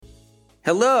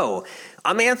Hello,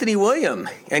 I'm Anthony William,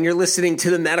 and you're listening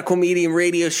to the Medical Medium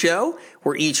Radio Show,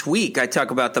 where each week I talk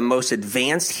about the most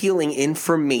advanced healing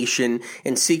information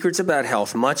and secrets about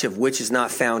health, much of which is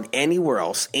not found anywhere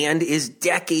else and is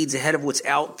decades ahead of what's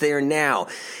out there now.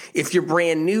 If you're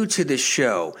brand new to this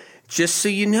show, just so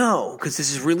you know, because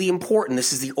this is really important,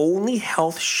 this is the only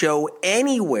health show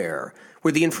anywhere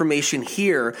where the information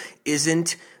here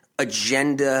isn't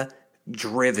agenda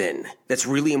driven. That's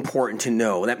really important to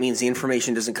know. That means the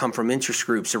information doesn't come from interest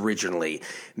groups originally.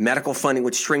 Medical funding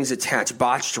with strings attached,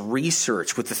 botched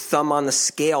research with the thumb on the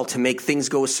scale to make things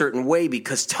go a certain way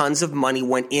because tons of money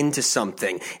went into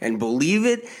something. And believe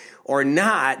it or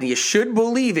not, you should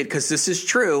believe it because this is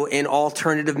true, in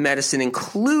alternative medicine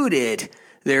included,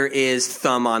 there is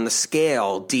thumb on the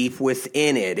scale deep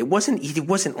within it. It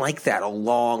wasn't like that a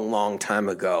long time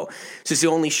ago. So it's the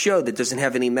only show that doesn't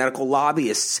have any medical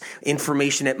lobbyists,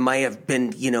 information that might have been,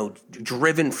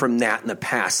 driven from that in the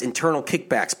past, internal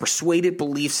kickbacks, persuaded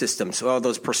belief systems. All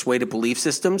those persuaded belief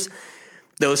systems,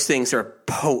 those things are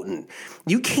potent.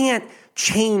 You can't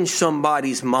change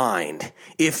somebody's mind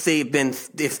if they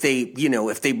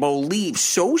believe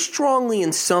so strongly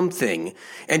in something.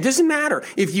 And it doesn't matter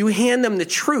if you hand them the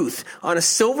truth on a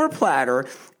silver platter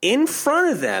in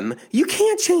front of them, you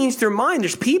can't change their mind.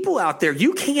 There's people out there,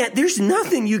 there's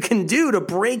nothing you can do to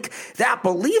break that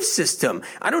belief system.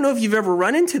 I don't know if you've ever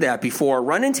run into that before,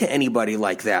 run into anybody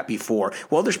like that before.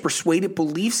 Well, there's persuaded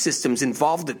belief systems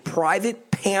involved with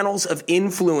private panels of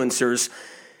influencers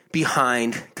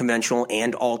behind conventional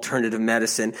and alternative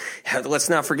medicine. Let's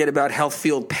not forget about health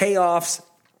field payoffs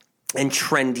and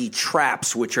trendy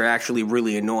traps, which are actually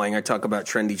really annoying. I talk about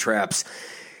trendy traps.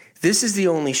 This is the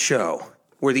only show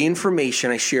where the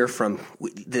information I share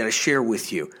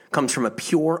with you comes from a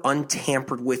pure,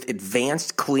 untampered with,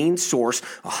 advanced, clean source,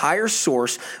 a higher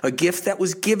source, a gift that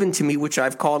was given to me, which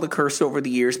I've called a curse over the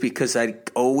years because I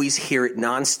always hear it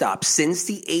nonstop since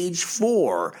the age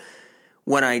 4.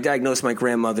 When I diagnosed my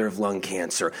grandmother of lung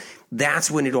cancer,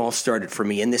 that's when it all started for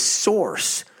me. And this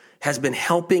source has been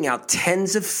helping out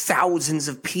tens of thousands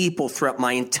of people throughout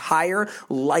my entire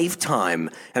lifetime.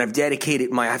 And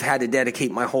I've had to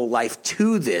dedicate my whole life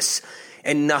to this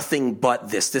and nothing but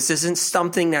this. This isn't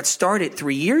something that started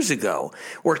 3 years ago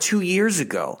or 2 years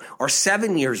ago or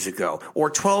 7 years ago or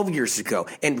 12 years ago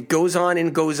and goes on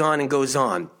and goes on and goes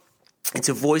on. It's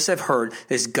a voice I've heard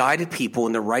that's guided people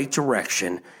in the right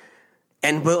direction.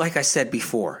 But like I said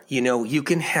before, you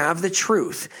can have the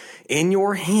truth in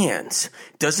your hands.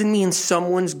 Doesn't mean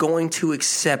someone's going to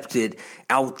accept it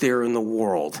out there in the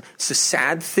world. It's a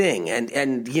sad thing. And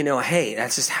hey,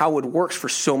 that's just how it works for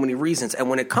so many reasons. And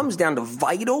when it comes down to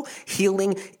vital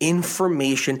healing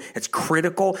information, it's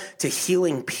critical to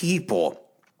healing people,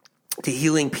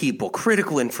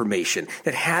 critical information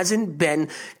that hasn't been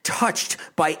touched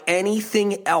by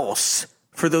anything else.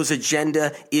 For those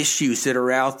agenda issues that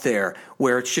are out there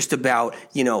where it's just about,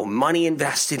 money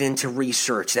invested into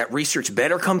research. That research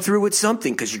better come through with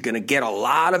something because you're going to get a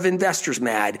lot of investors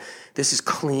mad. This is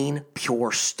clean,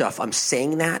 pure stuff. I'm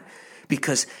saying that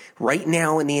because right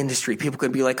now in the industry, people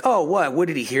could be like, oh, what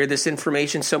did he hear this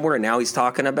information somewhere and now he's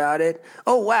talking about it?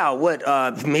 Oh,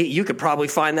 wow, you could probably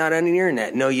find that on the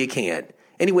internet. No, you can't.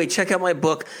 Anyway, check out my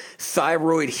book,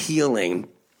 Thyroid Healing.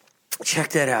 Check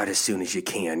that out as soon as you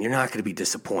can. You're not going to be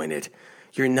disappointed.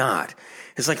 You're not.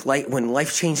 It's like when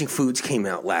Life-Changing Foods came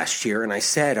out last year, and I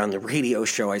said on the radio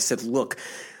show, I said, look,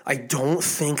 I don't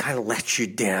think I let you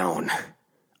down.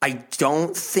 I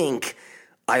don't think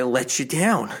I let you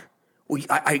down.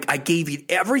 I gave you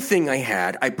everything I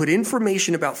had. I put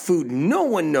information about food no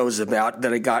one knows about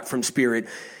that I got from Spirit.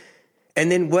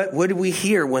 And then what did we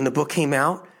hear when the book came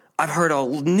out? I've heard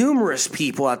numerous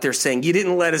people out there saying, you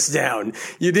didn't let us down.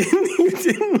 You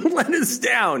didn't let us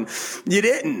down. You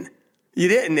didn't.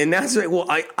 And that's like, well,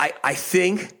 I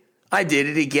think I did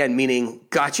it again, meaning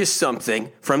got you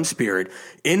something from Spirit,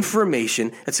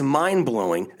 information that's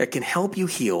mind-blowing that can help you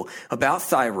heal about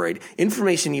thyroid,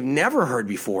 information you've never heard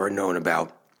before or known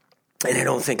about. And I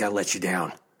don't think I let you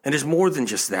down. And there's more than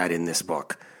just that in this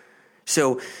book.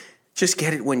 So just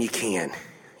get it when you can.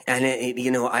 And,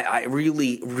 I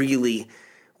really, really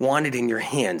want it in your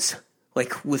hands,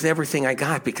 like with everything I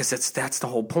got, because that's the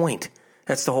whole point.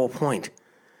 That's the whole point.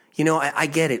 I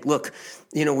get it. Look,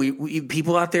 we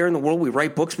people out there in the world, we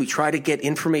write books, we try to get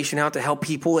information out to help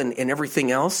people and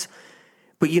everything else.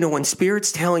 But, when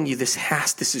Spirit's telling you this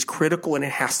is critical and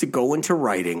it has to go into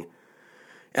writing,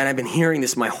 and I've been hearing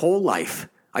this my whole life,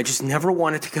 I just never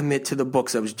wanted to commit to the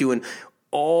books. I was doing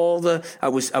I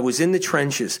was in the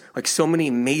trenches, like so many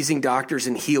amazing doctors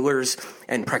and healers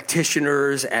and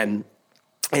practitioners and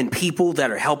and people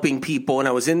that are helping people. And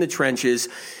I was in the trenches,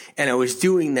 and I was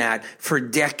doing that for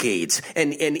decades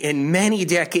and many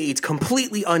decades,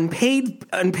 completely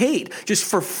unpaid, just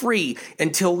for free,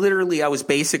 until literally I was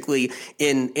basically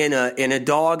in a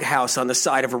dog house on the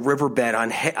side of a riverbed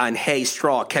on hay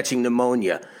straw, catching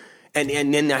pneumonia.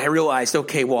 And then I realized,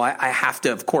 okay, well, I have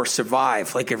to, of course,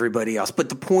 survive like everybody else. But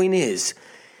the point is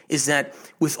that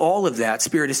with all of that,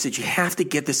 Spirit has said you have to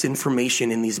get this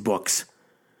information in these books.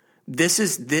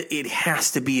 It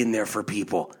has to be in there for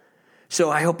people. So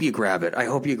I hope you grab it. I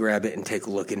hope you grab it and take a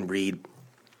look and read.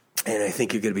 And I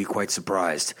think you're going to be quite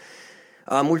surprised.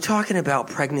 We're talking about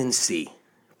pregnancy.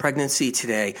 Pregnancy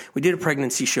today. We did a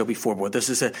pregnancy show before, but this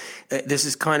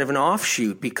is kind of an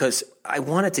offshoot because I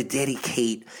wanted to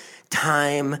dedicate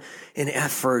time and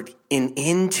effort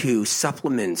into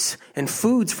supplements and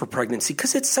foods for pregnancy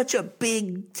because it's such a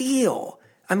big deal.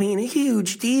 I mean, a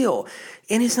huge deal.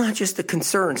 And it's not just the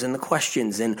concerns and the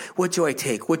questions and what do I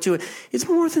take? It's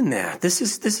more than that. This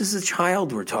is a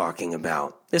child we're talking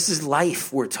about. This is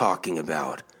life we're talking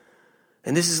about.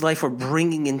 And this is life we're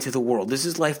bringing into the world. This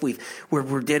is life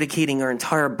we're dedicating our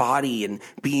entire body and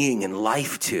being and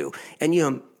life to.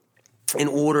 And, in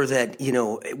order that,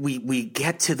 we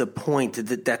get to the point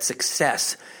that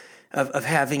success of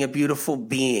having a beautiful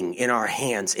being in our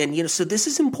hands. And, so this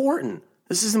is important.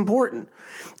 This is important.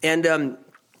 And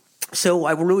so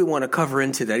I really want to cover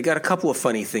into that. I got a couple of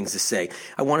funny things to say.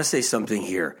 I want to say something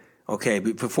here, okay,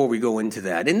 before we go into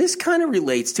that. And this kind of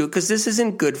relates to it because this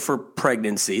isn't good for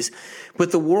pregnancies,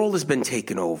 but the world has been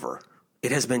taken over.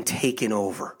 It has been taken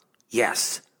over.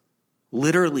 Yes,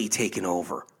 literally taken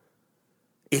over.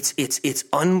 It's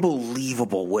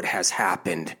unbelievable what has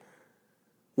happened.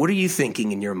 What are you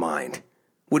thinking in your mind?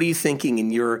 What are you thinking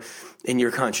in your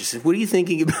consciousness? What are you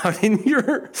thinking about in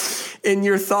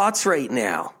your thoughts right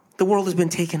now? The world has been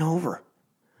taken over.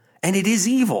 And it is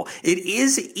evil. It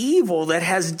is evil that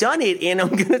has done it. And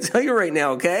I'm going to tell you right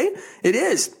now, okay? It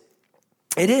is.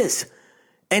 It is.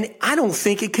 And I don't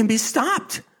think it can be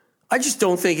stopped. I just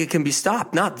don't think it can be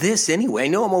stopped. Not this anyway. I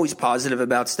know I'm always positive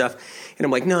about stuff. And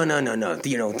I'm like, no.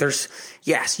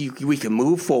 We can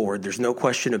move forward. There's no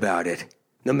question about it,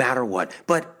 no matter what.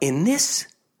 But in this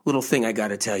little thing I got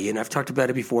to tell you, and I've talked about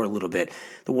it before a little bit,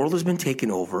 the world has been taken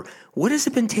over. What has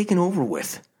it been taken over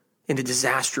with in a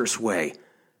disastrous way?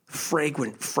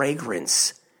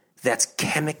 Fragrance that's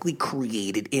chemically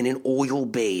created in an oil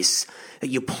base that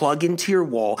you plug into your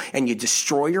wall and you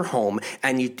destroy your home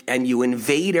and you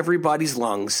invade everybody's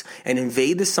lungs and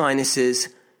invade the sinuses.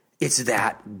 It's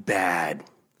that bad.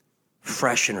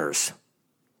 Fresheners,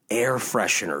 air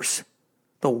fresheners,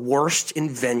 the worst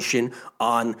invention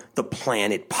on the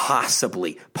planet,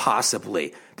 possibly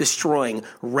destroying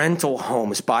rental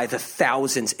homes by the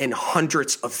thousands and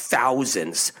hundreds of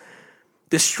thousands,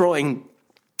 destroying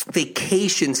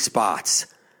vacation spots.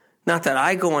 Not that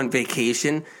I go on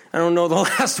vacation. I don't know the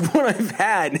last one I've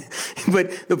had.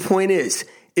 But the point is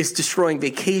destroying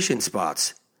vacation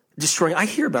spots. I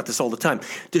hear about this all the time.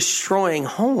 Destroying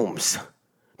homes.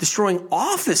 Destroying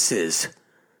offices.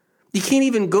 You can't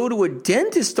even go to a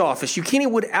dentist office. You can't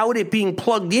even without it being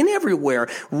plugged in everywhere,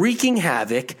 wreaking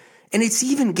havoc. And it's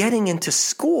even getting into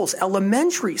schools,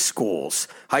 elementary schools,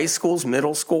 high schools,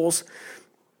 middle schools.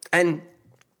 And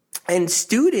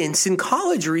students in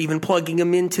college are even plugging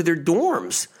them into their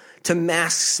dorms to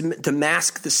mask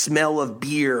the smell of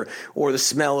beer or the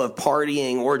smell of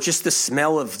partying or just the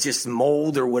smell of just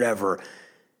mold or whatever.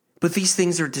 But these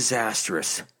things are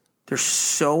disastrous. They're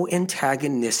so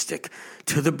antagonistic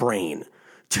to the brain,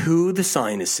 to the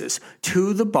sinuses,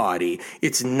 to the body.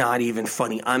 It's not even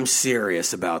funny. I'm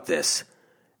serious about this.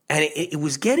 And it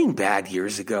was getting bad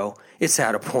years ago. It's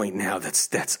at a point now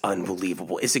that's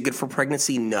unbelievable. Is it good for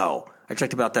pregnancy? No. I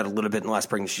talked about that a little bit in the last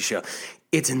pregnancy show.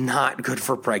 It's not good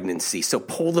for pregnancy. So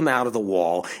pull them out of the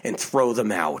wall and throw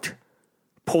them out.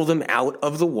 Pull them out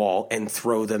of the wall and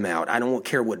throw them out. I don't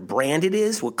care what brand it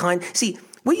is, what kind. See,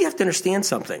 well, you have to understand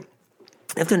something.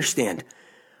 You have to understand.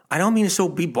 I don't mean to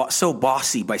be so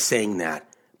bossy by saying that,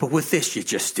 but with this you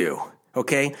just do,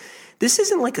 okay? This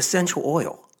isn't like essential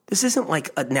oil. This isn't like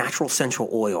a natural essential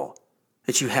oil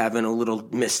that you have in a little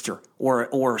mister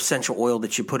or essential oil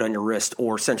that you put on your wrist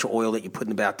or essential oil that you put in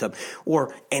the bathtub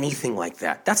or anything like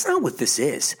that. That's not what this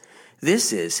is.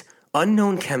 This is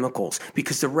unknown chemicals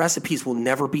because the recipes will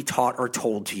never be taught or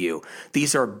told to you.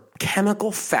 These are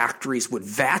chemical factories with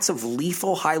vats of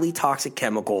lethal, highly toxic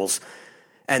chemicals,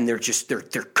 and they're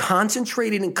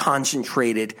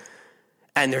concentrated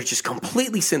and they're just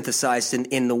completely synthesized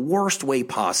in the worst way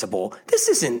possible. This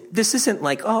isn't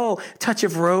like, oh, a touch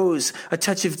of rose, a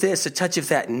touch of this, a touch of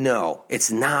that. No,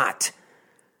 it's not.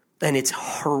 And it's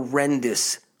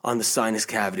horrendous on the sinus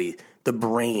cavity, the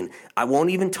brain. I won't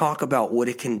even talk about what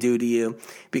it can do to you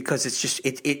because it's just,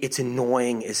 it's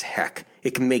annoying as heck.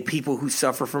 It can make people who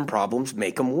suffer from problems,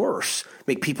 make them worse.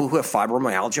 Make people who have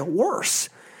fibromyalgia worse.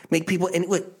 Make people, and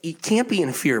look, you can't be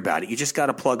in fear about it. You just got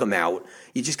to plug them out.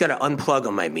 You just got to unplug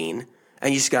them, and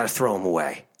you just got to throw them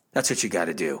away. That's what you got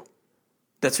to do.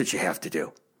 That's what you have to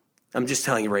do. I'm just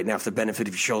telling you right now for the benefit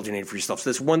of your children and for yourself. So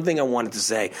there's one thing I wanted to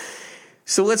say.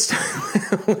 So let's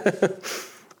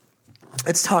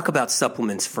talk about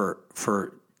supplements for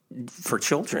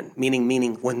children,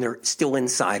 meaning when they're still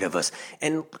inside of us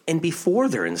and before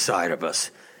they're inside of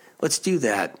us. Let's do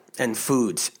that. And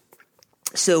foods.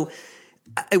 So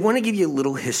I want to give you a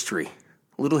little history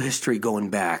going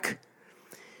back.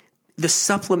 The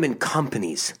supplement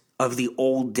companies of the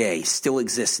old day still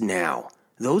exist now.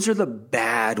 Those are the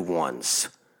bad ones.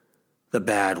 The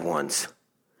bad ones.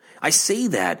 I say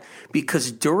that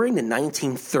because during the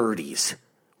 1930s,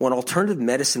 when alternative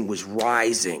medicine was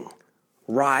rising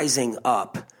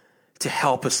up to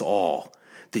help us all,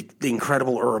 the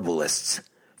incredible herbalists,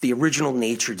 the original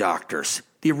nature doctors,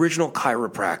 the original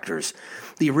chiropractors,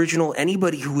 the original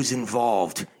anybody who was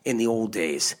involved in the old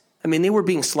days. I mean, they were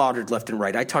being slaughtered left and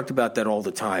right. I talked about that all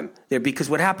the time there because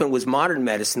what happened was modern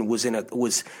medicine was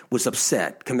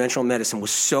upset. Conventional medicine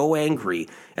was so angry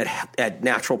at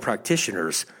natural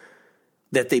practitioners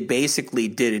that they basically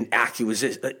did an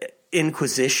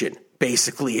inquisition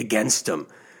basically against them.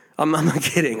 I'm not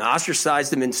kidding.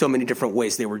 Ostracized them in so many different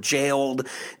ways. They were jailed.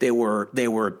 They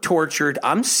were tortured.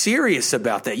 I'm serious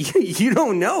about that. You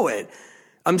don't know it.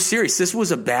 I'm serious. This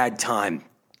was a bad time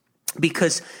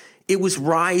because it was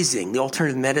rising. The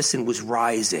alternative medicine was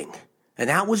rising. And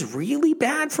that was really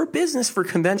bad for business for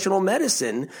conventional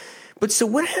medicine. But so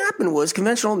what happened was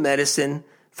conventional medicine,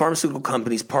 pharmaceutical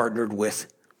companies partnered with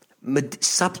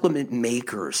supplement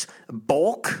makers,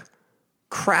 bulk,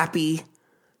 crappy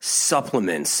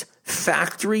supplements,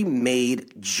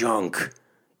 factory-made junk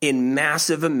in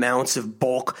massive amounts of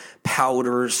bulk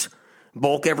powders,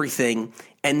 bulk everything,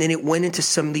 and then it went into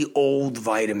some of the old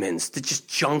vitamins, the just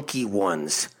junky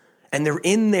ones. And they're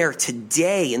in there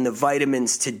today, in the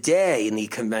vitamins today, in the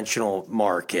conventional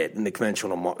market, in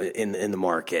the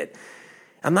market.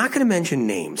 I'm not going to mention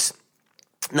names.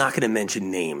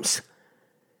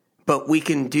 But we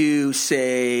can do,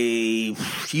 say,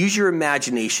 use your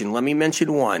imagination. Let me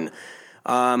mention one.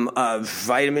 A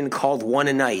vitamin called One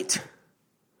a Night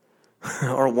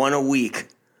or One a Week.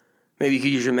 Maybe you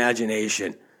could use your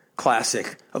imagination.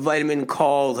 Classic. A vitamin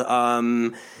called,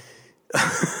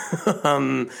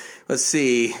 let's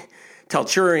see,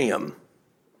 Telturium.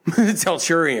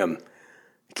 Telturium.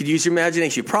 You could use your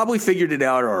imagination. You probably figured it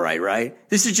out all right?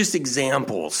 This is just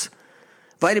examples.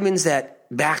 Vitamins that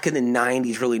back in the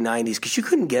 90s, early 90s, because you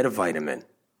couldn't get a vitamin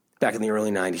back in the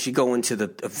early 90s. You go into the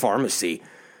pharmacy,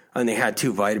 and they had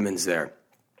 2 vitamins there.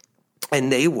 And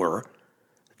they were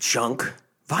junk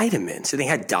vitamins. And they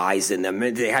had dyes in them.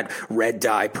 They had red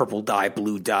dye, purple dye,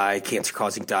 blue dye,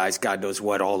 cancer-causing dyes, God knows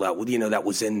what, all that. That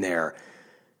was in there.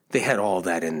 They had all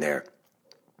that in there.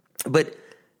 But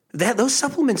those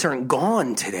supplements aren't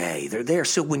gone today. They're there.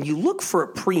 So when you look for a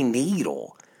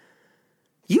prenatal,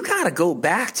 you got to go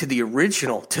back to the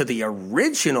original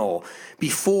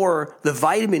before the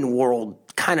vitamin world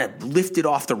kind of lifted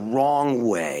off the wrong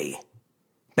way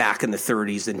back in the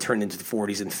 30s and turned into the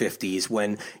 40s and 50s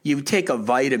when you take a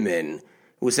vitamin. It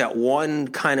was that one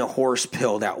kind of horse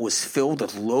pill that was filled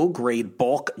with low-grade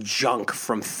bulk junk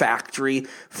from factory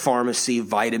pharmacy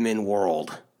vitamin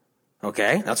world.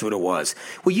 Okay? That's what it was.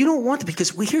 Well, you don't want to because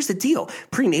here's the deal.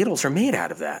 Prenatals are made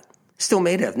out of that. Still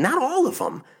made out of. Not all of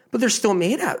them. But they're still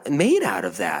made out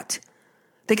of that.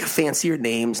 They got fancier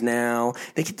names now.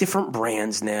 They get different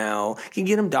brands now. You can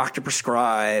get them doctor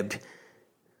prescribed.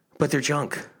 But they're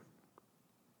junk.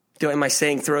 Am I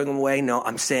saying throwing them away? No,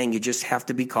 I'm saying you just have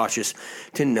to be cautious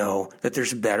to know that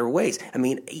there's better ways. I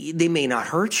mean, they may not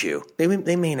hurt you. They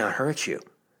may not hurt you.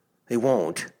 They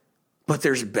won't. But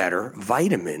there's better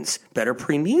vitamins, better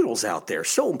prenatals out there.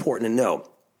 So important to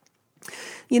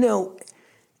know.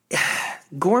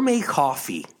 Gourmet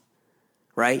coffee.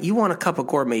 Right? You want a cup of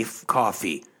gourmet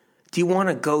coffee. Do you want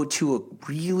to go to a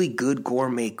really good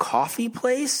gourmet coffee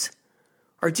place?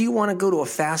 Or do you want to go to a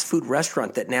fast food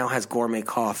restaurant that now has gourmet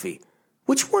coffee?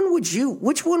 Which one would you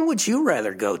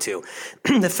rather go to?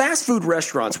 The fast food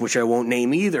restaurants, which I won't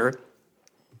name either.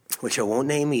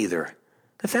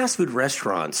 The fast food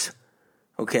restaurants,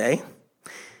 okay?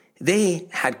 They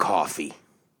had coffee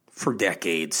for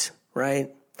decades,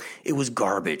 right? It was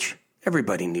garbage.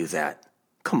 Everybody knew that.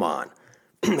 Come on.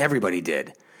 Everybody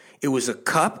did. It was a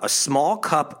small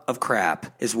cup of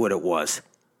crap is what it was.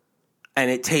 and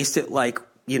it tasted like,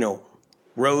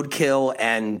 roadkill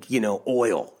and,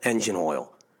 engine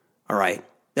oil. All right.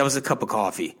 That was a cup of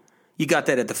coffee. You got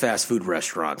that at the fast food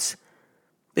restaurants.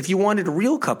 If you wanted a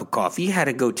real cup of coffee, you had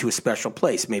to go to a special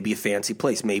place, maybe a fancy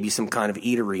place, maybe some kind of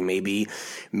eatery,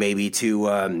 maybe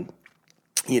to,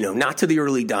 not to the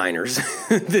early diners.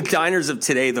 The diners of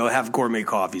today, though, have gourmet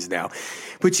coffees now.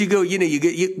 But you go, you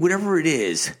get whatever it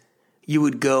is, you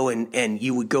would go and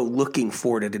you would go looking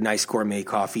for it at a nice gourmet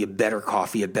coffee, a better,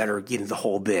 the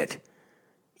whole bit.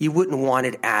 You wouldn't want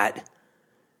it at,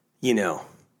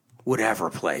 whatever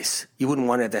place. You wouldn't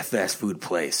want it at that fast food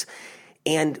place.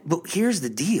 But here's the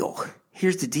deal.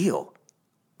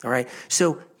 All right.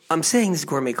 So I'm saying this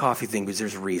gourmet coffee thing because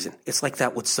there's a reason. It's like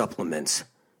that with supplements.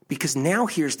 Because now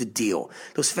here's the deal.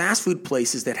 Those fast food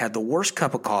places that had the worst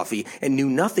cup of coffee and knew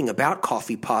nothing about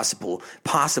coffee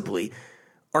possibly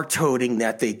are toting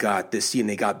that they got this,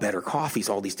 they got better coffees,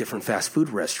 all these different fast food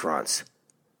restaurants.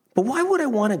 But why would I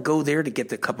want to go there to get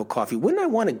the cup of coffee? Wouldn't I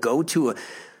want to go to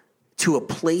a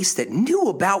place that knew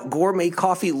about gourmet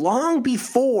coffee long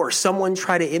before someone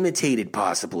tried to imitate it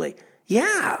possibly?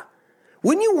 Yeah.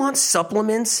 Wouldn't you want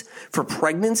supplements for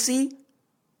pregnancy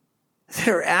that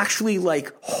are actually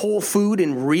like whole food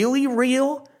and really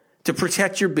real to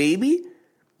protect your baby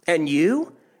and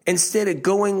you, instead of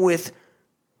going with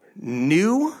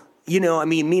new,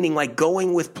 meaning like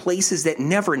going with places that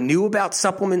never knew about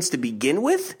supplements to begin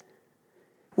with?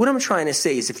 What I'm trying to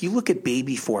say is if you look at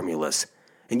baby formulas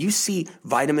and you see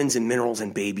vitamins and minerals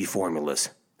in baby formulas,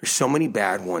 there's so many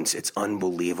bad ones, it's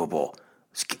unbelievable.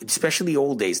 Especially the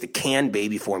old days, the canned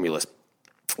baby formulas.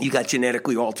 You got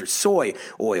genetically altered soy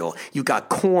oil. You got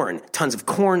corn, tons of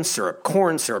corn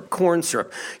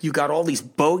syrup. You got all these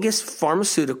bogus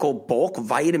pharmaceutical bulk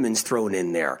vitamins thrown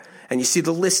in there. And you see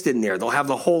the list in there. They'll have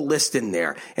the whole list in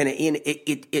there. And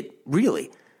it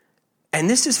really, and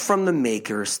this is from the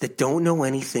makers that don't know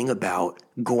anything about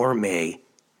gourmet,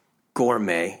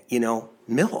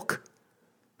 milk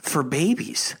for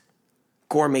babies.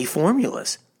 Gourmet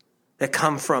formulas that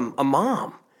come from a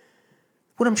mom.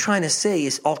 What I'm trying to say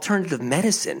is alternative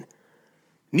medicine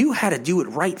knew how to do it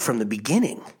right from the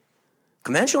beginning.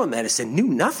 Conventional medicine knew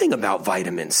nothing about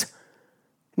vitamins.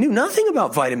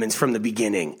 From the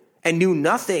beginning. And knew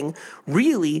nothing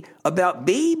really about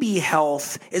baby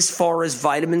health as far as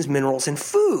vitamins, minerals, and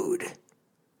food.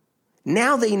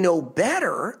 Now they know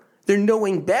better. They're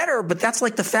knowing better, but that's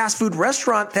like the fast food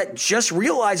restaurant that just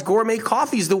realized gourmet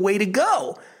coffee is the way to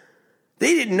go.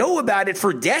 They didn't know about it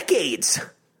for decades.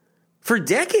 For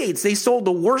decades, they sold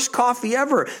the worst coffee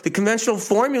ever. The conventional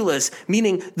formulas,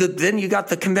 meaning then you got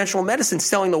the conventional medicine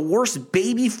selling the worst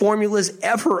baby formulas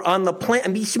ever on the planet. I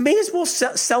mean, you may as well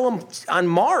sell them on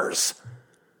Mars.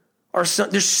 They're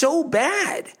so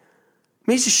bad. I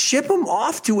mean, just ship them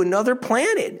off to another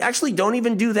planet. Actually, don't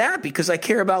even do that because I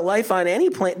care about life on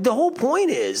any planet. The whole point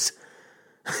is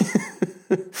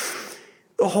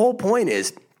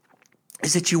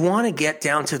that you want to get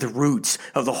down to the roots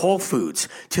of the whole foods,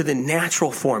 to the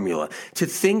natural formula, to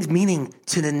things, meaning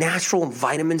to the natural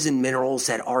vitamins and minerals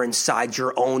that are inside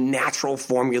your own natural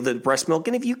formula, the breast milk.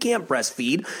 And if you can't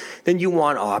breastfeed, then you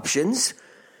want options.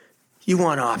 You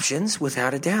want options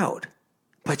without a doubt.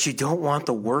 But you don't want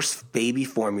the worst baby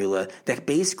formula that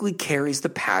basically carries the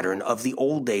pattern of the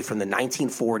old day from the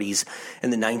 1940s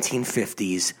and the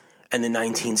 1950s and the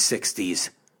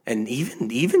 1960s. And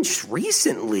even just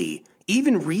recently.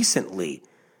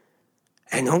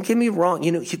 And don't get me wrong,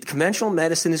 conventional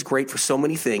medicine is great for so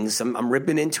many things. I'm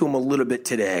ripping into them a little bit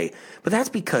today, but that's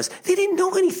because they didn't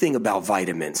know anything about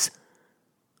vitamins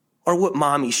or what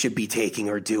mommy should be taking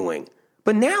or doing.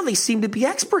 But now they seem to be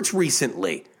experts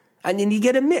recently. And then you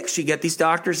get a mix. You get these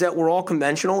doctors that were all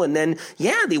conventional, and then,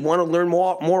 they want to learn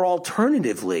more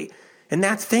alternatively. And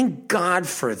thank God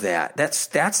for that.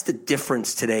 That's the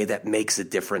difference today that makes a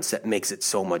difference, that makes it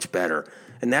so much better.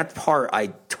 And that part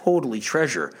I totally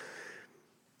treasure.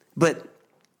 But,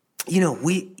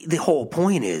 the whole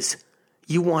point is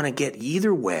you want to get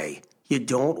either way. You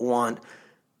don't want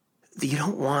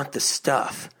the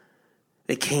stuff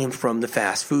that came from the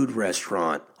fast food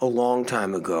restaurant a long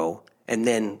time ago and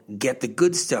then get the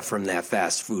good stuff from that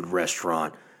fast food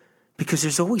restaurant because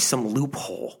there's always some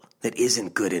loophole that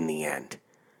isn't good in the end.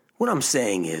 What I'm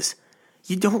saying is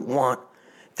you don't want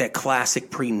that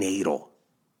classic prenatal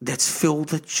that's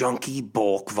filled with junky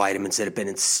bulk vitamins that have been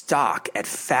in stock at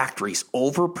factories,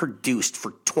 overproduced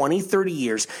for 20, 30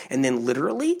 years, and then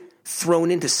literally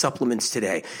thrown into supplements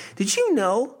today. Did you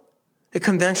know the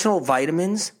conventional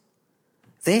vitamins,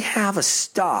 they have a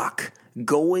stock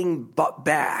going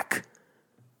back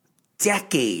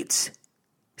decades,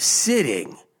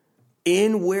 sitting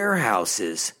in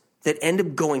warehouses that end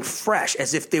up going fresh,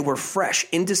 as if they were fresh,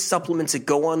 into supplements that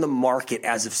go on the market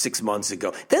as of 6 months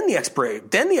ago. Then the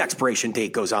expiration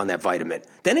date goes on that vitamin.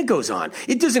 Then it goes on.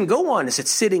 It doesn't go on as it's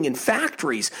sitting in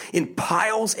factories in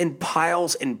piles and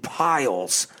piles and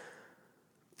piles,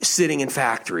 sitting in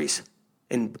factories,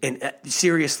 and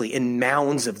seriously, in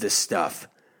mounds of this stuff.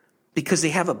 Because they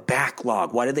have a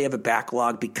backlog. Why did they have a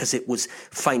backlog? Because it was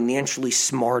financially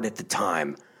smart at the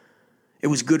time. It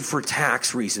was good for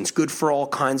tax reasons, good for all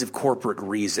kinds of corporate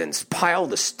reasons. Pile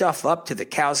the stuff up till the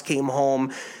cows came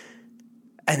home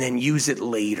and then use it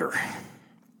later.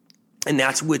 And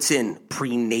that's what's in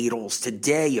prenatals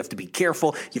today. You have to be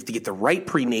careful. You have to get the right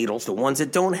prenatals, the ones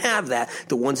that don't have that,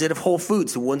 the ones that have Whole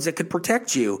Foods, the ones that could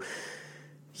protect you.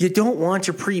 You don't want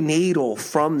your prenatal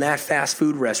from that fast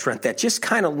food restaurant that just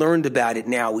kind of learned about it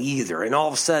now either. And all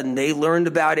of a sudden they learned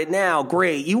about it now.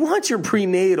 Great. You want your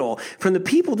prenatal from the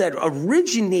people that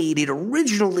originally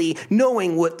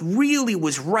knowing what really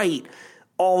was right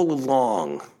all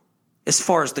along. As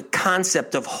far as the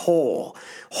concept of whole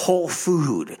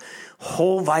food,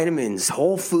 whole vitamins,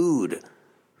 whole food,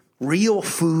 real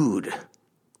food.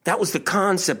 That was the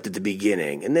concept at the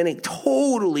beginning. And then it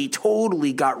totally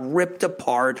got ripped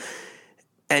apart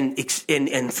and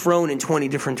thrown in 20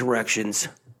 different directions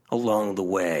along the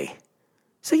way.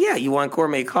 So yeah, you want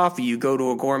gourmet coffee, you go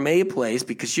to a gourmet place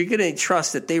because you're going to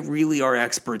trust that they really are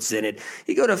experts in it.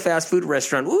 You go to a fast food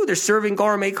restaurant, ooh, they're serving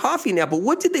gourmet coffee now, but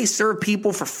what did they serve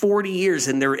people for 40 years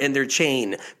in their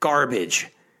chain? Garbage.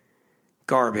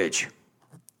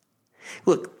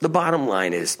 Look, the bottom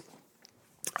line is,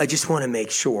 I just want to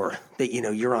make sure that,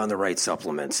 you're on the right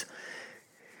supplements.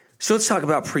 So let's talk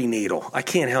about prenatal. I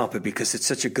can't help it because it's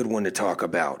such a good one to talk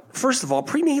about. First of all,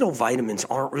 prenatal vitamins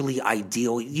aren't really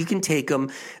ideal. You can take them,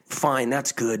 fine,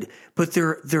 that's good. But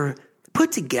they're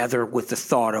put together with the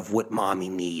thought of what mommy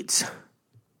needs.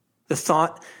 The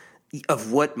thought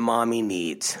of what mommy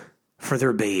needs for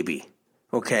their baby.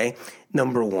 Okay?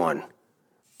 Number one.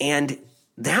 And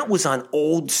that was on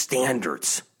old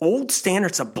standards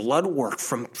of blood work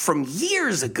from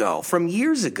years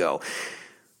ago.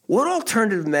 What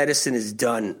alternative medicine has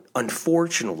done,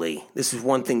 unfortunately, this is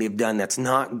one thing they've done that's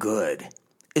not good,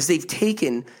 is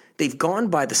they've gone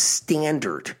by the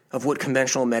standard of what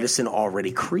conventional medicine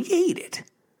already created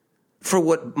for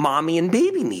what mommy and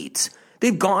baby needs.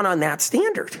 They've gone on that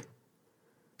standard.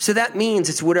 So that means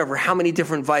it's whatever, how many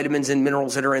different vitamins and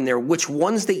minerals that are in there, which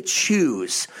ones they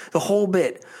choose, the whole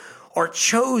bit, are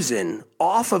chosen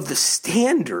off of the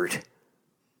standard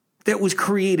that was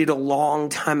created a long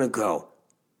time ago.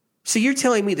 So you're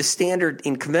telling me the standard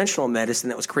in conventional medicine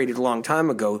that was created a long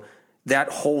time ago, that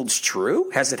holds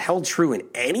true? Has it held true in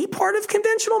any part of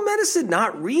conventional medicine?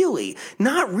 Not really.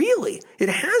 It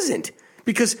hasn't.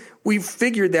 Because we've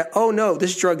figured that, oh no,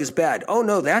 this drug is bad. Oh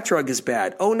no, that drug is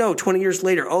bad. Oh no, 20 years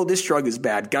later, oh, this drug is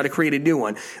bad. Got to create a new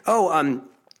one. Oh,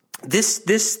 this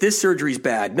surgery is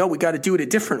bad. No, we got to do it a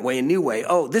different way, a new way.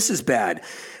 Oh, this is bad.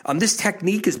 This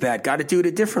technique is bad. Got to do it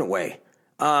a different way.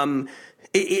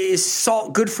 Is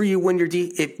salt good for you when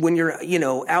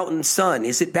you're out in the sun?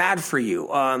 Is it bad for you?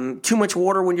 Too much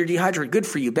water when you're dehydrated, good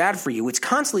for you, bad for you. It's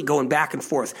constantly going back and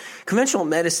forth. Conventional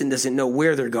medicine doesn't know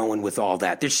where they're going with all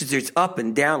that. There's up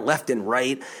and down, left and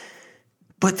right.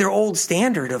 But their old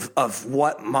standard of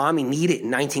what mommy needed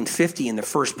in 1950 in the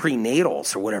first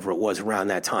prenatals or whatever it was around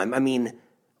that time. I mean,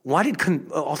 why did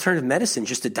alternative medicine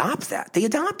just adopt that? They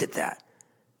adopted that.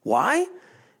 Why?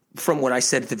 From what I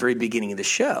said at the very beginning of the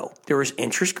show, there was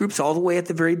interest groups all the way at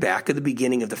the very back of the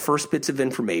beginning of the first bits of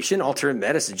information. Alternative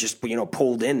medicine just,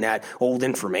 pulled in that old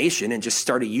information and just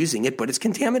started using it, but it's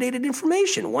contaminated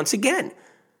information once again.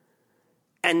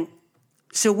 And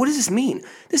so what does this mean?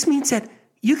 This means that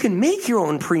you can make your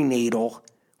own prenatal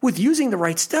with using the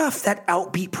right stuff that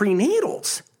outbeat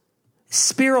prenatals.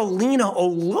 Spirulina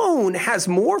alone has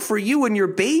more for you and your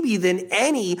baby than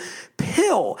any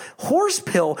pill, horse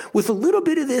pill, with a little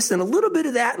bit of this and a little bit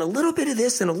of that and a little bit of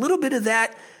this and a little bit of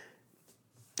that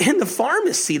in the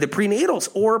pharmacy, the prenatals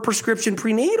or a prescription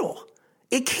prenatal.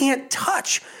 It can't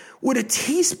touch what a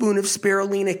teaspoon of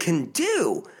spirulina can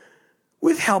do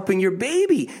with helping your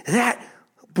baby. That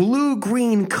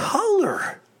blue-green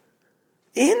color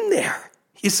in there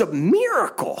is a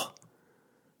miracle.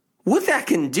 What that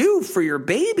can do for your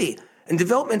baby and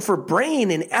development for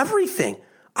brain and everything.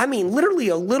 I mean, literally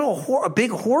a big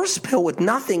horse pill with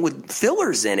nothing, with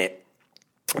fillers in it.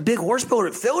 A big horse pill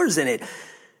with fillers in it.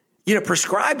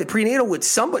 Prescribed a prenatal with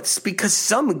because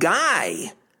some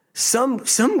guy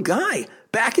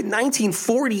back in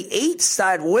 1948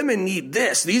 decided women need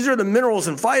this. These are the minerals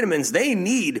and vitamins they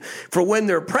need for when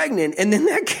they're pregnant. And then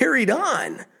that carried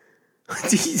on.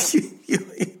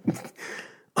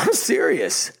 I'm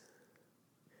serious.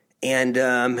 And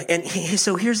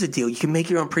so here's the deal. You can make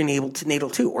your own prenatal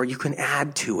too, or you can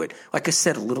add to it. Like I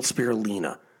said, a little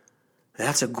spirulina.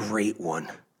 That's a great one.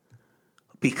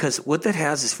 Because what that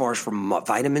has as far as from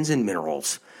vitamins and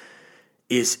minerals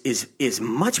is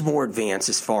much more advanced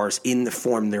as far as in the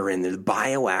form they're in, the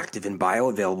bioactive and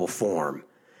bioavailable form.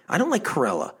 I don't like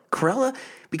Chlorella.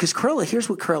 Because Chlorella, here's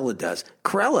what Chlorella does.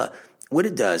 Chlorella, what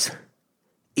it does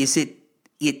is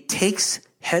it takes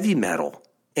heavy metal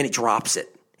and it drops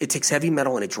it. It takes heavy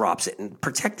metal and it drops it. And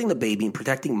protecting the baby and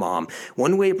protecting mom,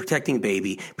 one way of protecting the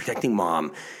baby, protecting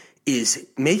mom, is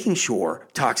making sure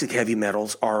toxic heavy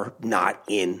metals are not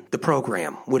in the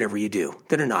program, whatever you do,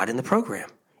 that are not in the program.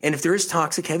 And if there is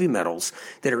toxic heavy metals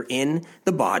that are in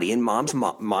the body, in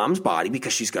mom's body,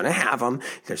 because she's going to have them,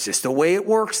 that's just the way it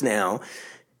works now,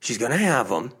 she's going to have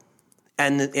them,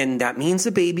 and that means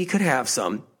the baby could have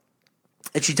some,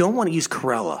 and you don't want to use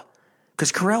Chlorella.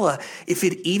 Because Chlorella, if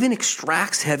it even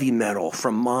extracts heavy metal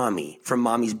from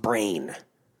mommy's brain,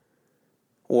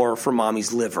 or from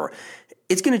mommy's liver,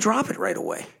 it's going to drop it right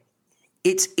away.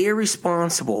 It's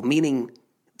irresponsible, meaning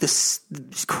the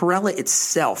Chlorella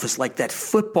itself is like that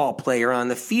football player on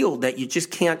the field that you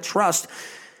just can't trust,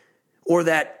 or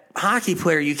that hockey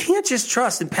player you can't just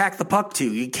trust and pack the puck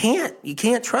to. You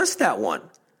can't trust that one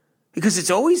because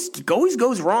it always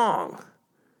goes wrong.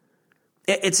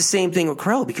 It's the same thing with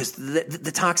Chlorella because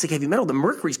the toxic heavy metal, the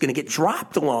mercury, is going to get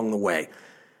dropped along the way.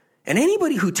 And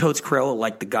anybody who totes Chlorella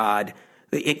like the god,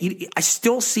 I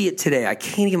still see it today. I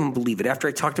can't even believe it. After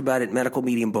I talked about it in Medical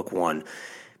Medium Book 1,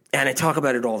 and I talk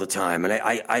about it all the time, and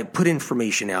I put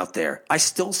information out there, I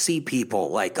still see people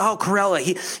like, oh, Chlorella,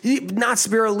 not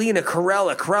spirulina,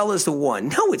 Chlorella. Chlorella the one.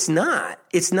 No, it's not.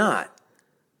 It's not.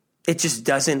 It just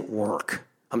doesn't work.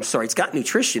 I'm sorry, it's got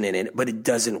nutrition in it, but it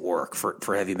doesn't work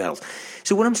for heavy metals.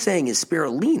 So what I'm saying is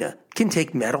spirulina can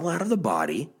take metal out of the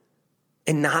body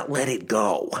and not let it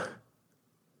go.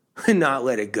 And not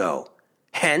let it go.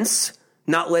 Hence,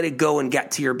 not let it go and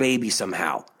get to your baby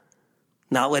somehow.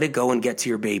 Not let it go and get to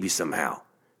your baby somehow.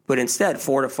 But instead,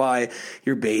 fortify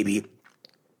your baby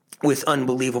with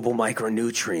unbelievable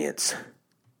micronutrients.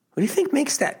 What do you think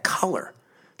makes that color?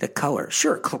 That color.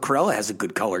 Sure, Chlorella has a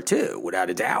good color too, without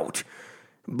a doubt.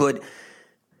 But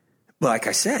like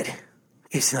I said,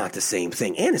 it's not the same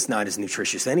thing. And it's not as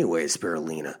nutritious anyway as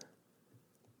spirulina.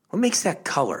 What makes that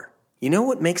color? You know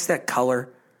what makes that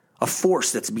color? A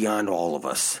force that's beyond all of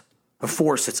us. A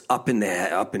force that's up in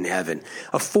heaven.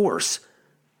 A force,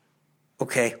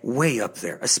 okay, way up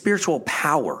there. A spiritual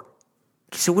power.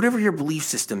 So whatever your belief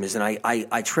system is, and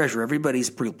I treasure everybody's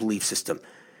belief system.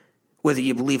 Whether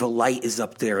you believe a light is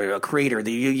up there, a creator,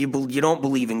 you don't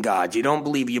believe in God, you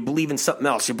believe in something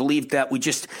else. You believe that we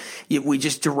just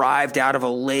derived out of a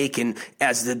lake, and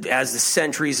as the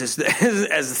centuries, as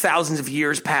the thousands of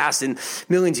years passed and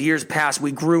millions of years passed,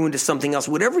 we grew into something else.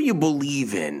 Whatever you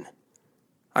believe in,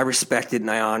 I respect it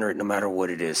and I honor it no matter what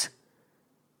it is.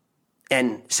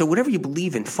 And so whatever you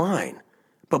believe in, fine,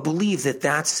 but believe that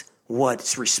that's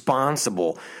what's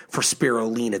responsible for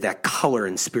spirulina, that color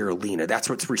in spirulina. That's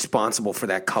what's responsible for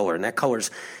that color. And that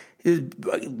color's,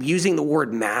 using the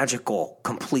word magical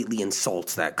completely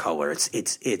insults that color.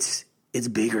 It's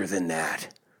bigger than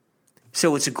that.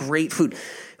 So it's a great food.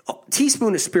 A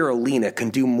teaspoon of spirulina can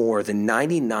do more than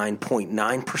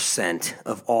 99.9%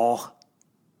 of all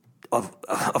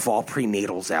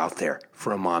prenatals out there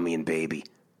for a mommy and baby.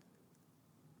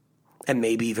 And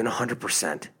maybe even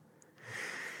 100%.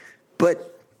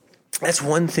 But that's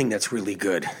one thing that's really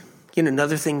good.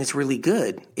 Another thing that's really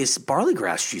good is barley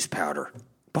grass juice powder.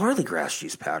 Barley grass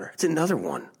juice powder. It's another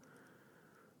one.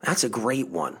 That's a great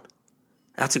one.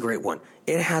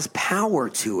 It has power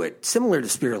to it, similar to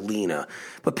spirulina,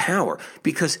 but power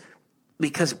because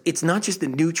it's not just the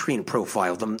nutrient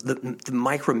profile, the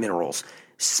microminerals,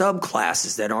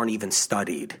 subclasses that aren't even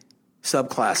studied.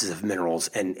 Subclasses of minerals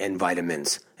and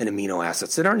vitamins and amino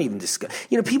acids that aren't even discovered.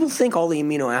 People think all the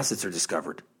amino acids are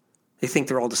discovered. They think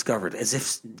they're all discovered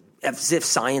as if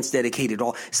science dedicated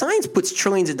all. Science puts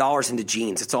trillions of dollars into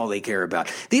genes. That's all they care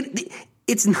about.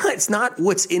 It's not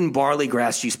what's in barley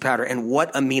grass juice powder and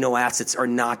what amino acids are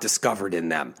not discovered in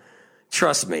them.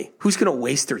 Trust me. Who's going to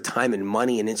waste their time and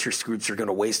money, and interest groups are going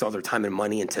to waste all their time and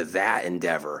money into that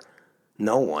endeavor?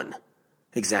 No one.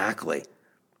 Exactly.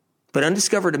 But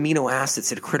undiscovered amino acids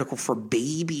that are critical for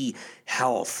baby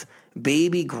health,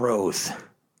 baby growth,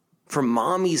 for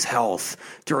mommy's health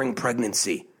during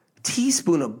pregnancy. A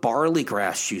teaspoon of barley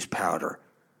grass juice powder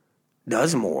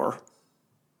does more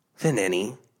than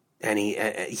any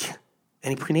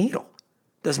prenatal.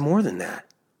 Does more than that.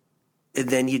 And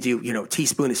then you do,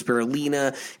 teaspoon of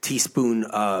spirulina, teaspoon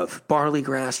of barley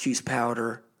grass juice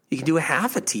powder. You can do a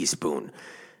half a teaspoon.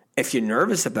 If you're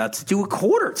nervous about it, do a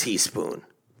quarter teaspoon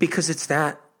because it's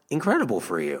that incredible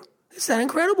for you. It's that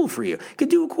incredible for you. You can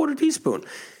do a quarter teaspoon.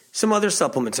 Some other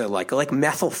supplements I like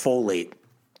methylfolate.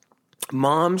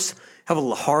 Moms have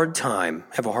a hard time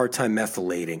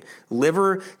methylating.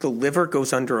 The liver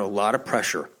goes under a lot of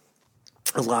pressure,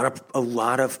 a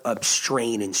lot of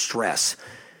strain and stress.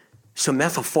 So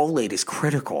methylfolate is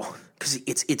critical because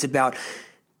it's about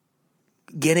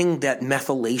getting that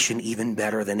methylation even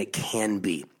better than it can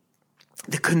be.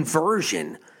 The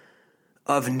conversion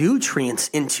of nutrients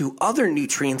into other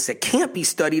nutrients that can't be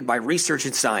studied by research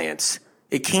and science.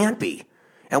 It can't be.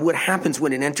 And what happens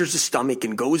when it enters the stomach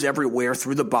and goes everywhere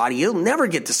through the body, it'll never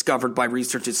get discovered by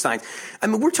research and science. I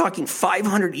mean, we're talking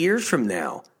 500 years from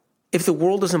now, if the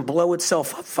world doesn't blow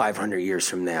itself up 500 years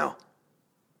from now.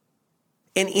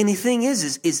 And the thing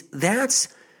is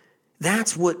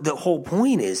that's what the whole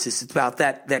point is. It's about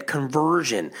that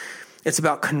conversion. It's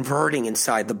about converting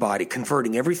inside the body,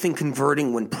 converting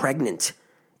when pregnant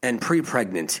and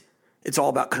pre-pregnant. It's all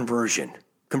about conversion.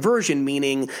 Conversion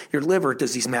meaning your liver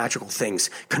does these magical things,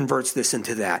 converts this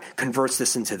into that,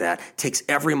 takes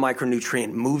every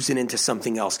micronutrient, moves it into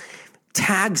something else,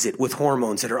 tags it with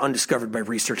hormones that are undiscovered by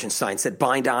research and science that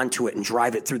bind onto it and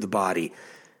drive it through the body.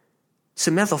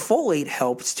 So methylfolate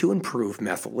helps to improve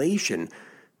methylation.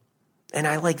 And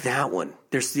I like that one.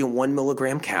 There's the 1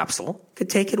 milligram capsule. You could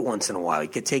take it once in a while. You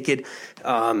could take it,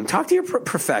 talk to your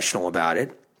professional about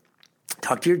it.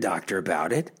 Talk to your doctor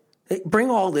about it. Bring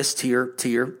all this to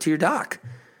your doc.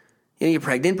 You're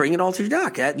pregnant, bring it all to your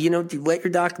doc. Let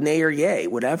your doc nay or yay,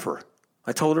 whatever.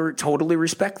 I totally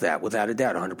respect that without a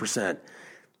doubt, 100%.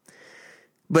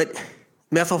 But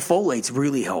methylfolate's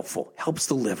really helpful. Helps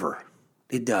the liver.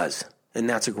 It does. And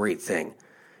that's a great thing.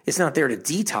 It's not there to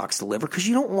detox the liver because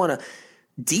you don't want to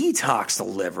detox the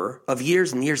liver of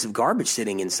years and years of garbage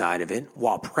sitting inside of it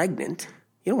while pregnant.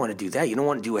 You don't want to do that. You don't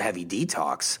want to do a heavy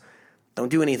detox. Don't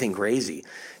do anything crazy.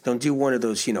 Don't do one of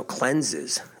those,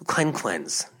 cleanses.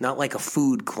 Cleanse. Not like a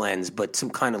food cleanse, but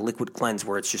some kind of liquid cleanse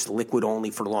where it's just liquid only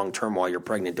for long term while you're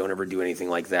pregnant. Don't ever do anything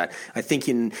like that. I think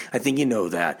you know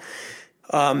that.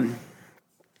 But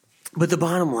the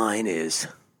bottom line is,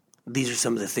 these are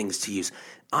some of the things to use.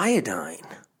 Iodine.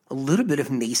 A little bit of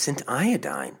nascent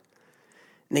iodine.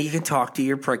 Now, you can talk to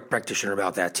your practitioner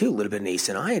about that, too. A little bit of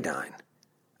nascent iodine.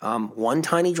 One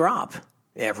tiny drop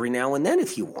every now and then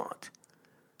if you want.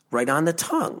 Right on the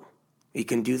tongue. You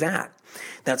can do that.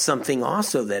 That's something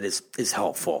also that is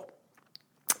helpful.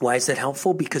 Why is that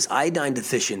helpful? Because iodine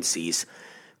deficiencies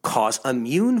cause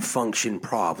immune function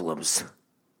problems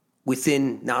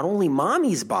within not only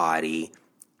mommy's body,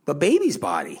 but baby's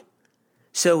body.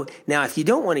 So now if you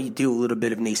don't want to do a little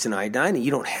bit of nascent iodine, and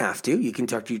you don't have to, you can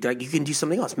talk to your doctor, you can do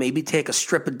something else. Maybe take a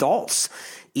strip of dulse.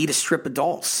 Eat a strip of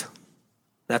dulse.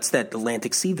 That's that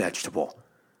Atlantic sea vegetable.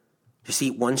 Just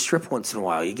eat one strip once in a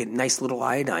while. You get a nice little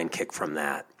iodine kick from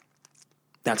that.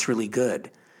 That's really good.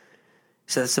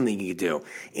 So that's something you can do.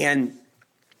 And,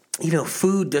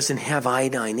 food doesn't have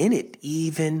iodine in it.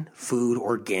 Even food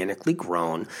organically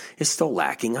grown is still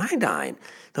lacking iodine.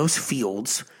 Those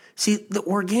fields... See, the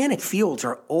organic fields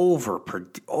are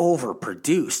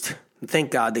overproduced. Thank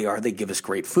God they are. They give us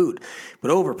great food. But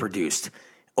overproduced.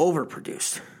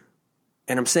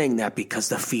 And I'm saying that because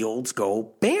the fields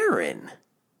go barren.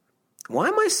 Why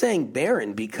am I saying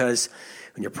barren? Because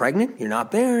when you're pregnant, you're not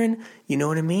barren. You know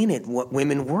what I mean? And what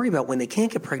women worry about when they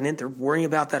can't get pregnant, they're worrying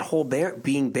about that whole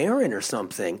being barren or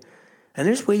something. And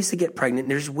there's ways to get pregnant.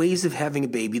 There's ways of having a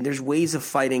baby. And there's ways of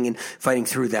fighting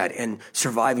through that and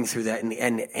surviving through that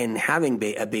and having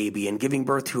a baby and giving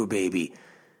birth to a baby.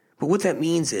 But what that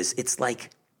means is it's like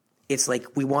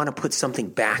we want to put something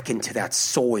back into that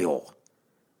soil.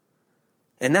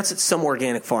 And that's what some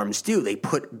organic farms do. They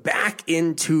put back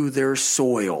into their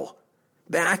soil,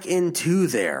 back into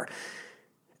there.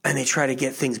 And they try to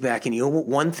get things back. And you know what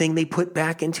one thing they put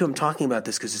back into? I'm talking about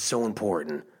this because it's so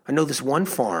important. I know this one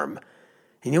farm.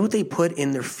 And you know what they put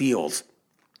in their fields?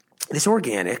 It's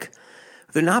organic.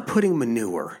 They're not putting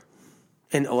manure.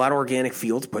 And a lot of organic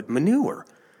fields put manure.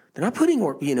 They're not putting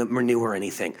manure or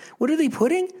anything. What are they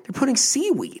putting? They're putting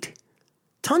seaweed.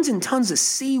 Tons and tons of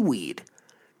seaweed.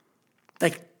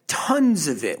 Like tons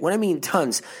of it. What I mean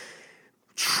tons,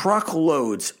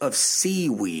 truckloads of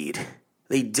seaweed.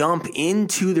 They dump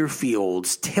into their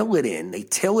fields, till it in.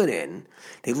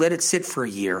 They let it sit for a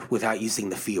year without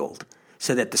using the field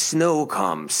so that the snow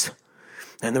comes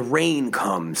and the rain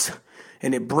comes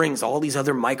and it brings all these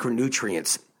other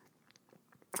micronutrients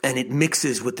and it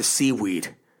mixes with the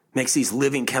seaweed makes these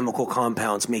living chemical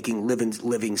compounds, making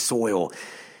living soil.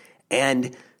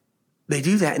 And they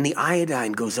do that, and the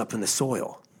iodine goes up in the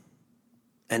soil.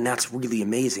 And that's really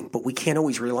amazing. But we can't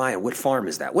always rely on what farm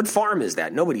is that? What farm is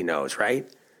that? Nobody knows, right?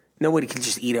 Nobody can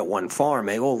just eat at one farm.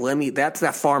 That's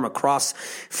that farm across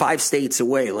 5 states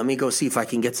away. Let me go see if I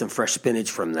can get some fresh spinach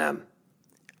from them.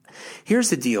 Here's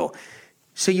the deal.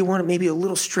 So you want maybe a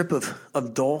little strip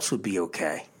of dulse would be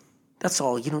okay. That's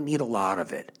all. You don't need a lot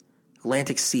of it.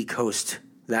 Atlantic Sea coast,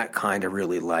 that kind I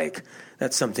really like.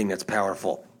 That's something that's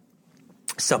powerful,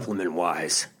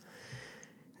 supplement-wise.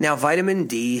 Now, vitamin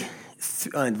D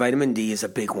is a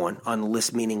big one on the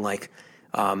list, meaning like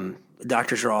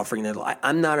doctors are offering that.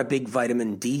 I'm not a big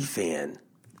vitamin D fan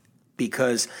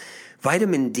because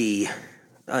vitamin D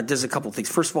does a couple things.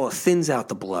 First of all, it thins out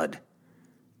the blood.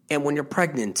 And when you're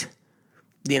pregnant,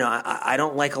 I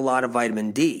don't like a lot of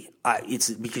vitamin D. It's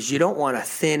because you don't want to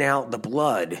thin out the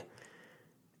blood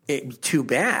too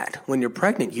bad when you're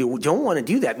pregnant. You don't want to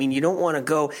do that. I mean, you don't want to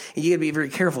go, and you got to be very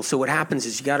careful. So what happens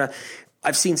is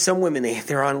I've seen some women,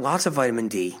 they're on lots of vitamin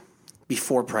D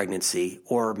before pregnancy,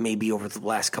 or maybe over the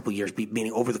last couple of years,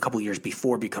 meaning over the couple of years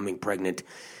before becoming pregnant.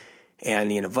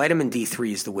 And, vitamin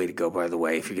D3 is the way to go, by the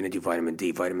way, if you're going to do vitamin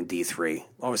D3.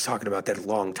 I was talking about that a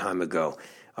long time ago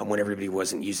when everybody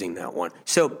wasn't using that one.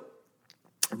 So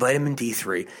vitamin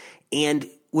D3. And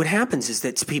what happens is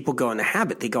that people go in the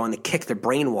habit, they go on the kick, they're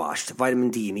brainwashed. Vitamin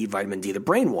D, you need vitamin D. They're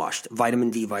brainwashed. Vitamin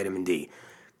D. Vitamin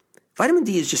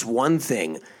D is just one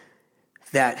thing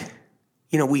that,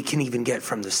 we can even get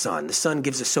from the sun. The sun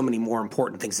gives us so many more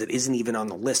important things that isn't even on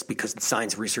the list because the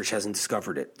science research hasn't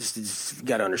discovered it. Just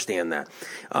got to understand that.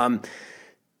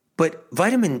 But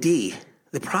vitamin D,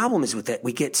 the problem is with that,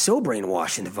 we get so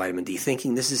brainwashed into vitamin D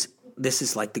thinking this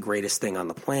is like the greatest thing on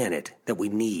the planet that we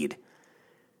need.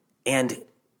 And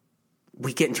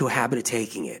we get into a habit of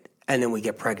taking it, and then we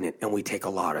get pregnant and we take a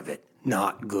lot of it.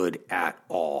 Not good at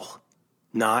all.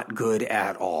 Not good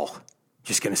at all.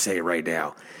 Just going to say it right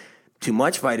now. Too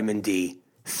much vitamin D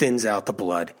thins out the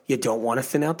blood. You don't want to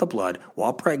thin out the blood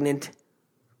while pregnant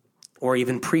or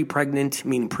even pre-pregnant,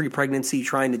 meaning pre-pregnancy,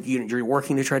 you're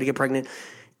working to try to get pregnant.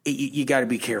 You got to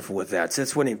be careful with that. So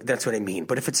that's what I mean.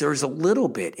 But if there's a little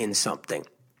bit in something,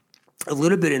 a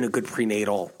little bit in a good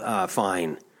prenatal,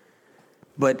 fine.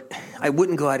 But I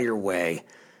wouldn't go out of your way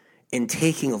in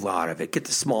taking a lot of it. Get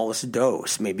the smallest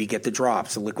dose. Maybe get the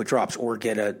liquid drops, or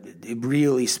get a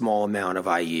really small amount of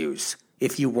IUs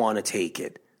if you want to take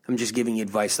it. I'm just giving you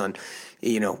advice on,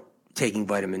 taking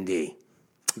vitamin D.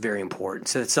 Very important.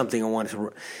 So that's something I wanted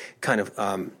to kind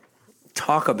of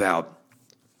talk about.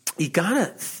 You got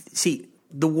to see,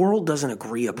 the world doesn't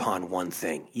agree upon one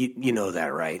thing. You know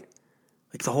that, right?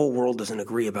 Like the whole world doesn't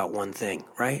agree about one thing,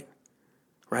 right?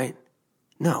 Right?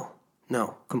 No.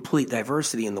 Complete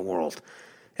diversity in the world.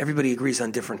 Everybody agrees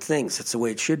on different things. That's the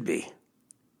way it should be.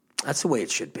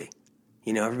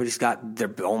 Everybody's got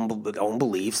their own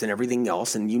beliefs and everything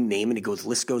else, and you name it, the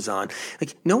list goes on.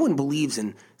 Like, no one believes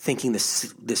in thinking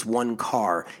this one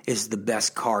car is the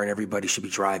best car and everybody should be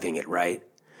driving it, right?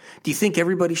 Do you think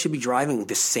everybody should be driving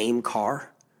the same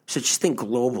car? So just think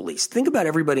globally. Think about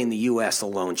everybody in the U.S.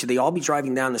 alone. Should they all be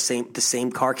driving down the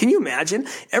same car? Can you imagine?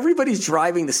 Everybody's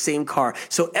driving the same car.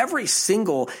 So every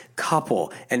single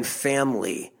couple and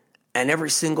family and every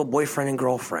single boyfriend and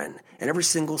girlfriend and every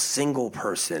single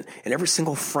person and every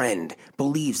single friend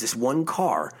believes this one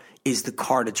car is the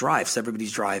car to drive, so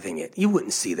everybody's driving it. You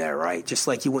wouldn't see that, right? Just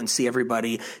like you wouldn't see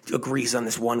everybody agrees on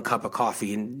this one cup of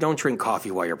coffee, and don't drink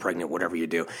coffee while you're pregnant, whatever you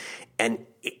do. And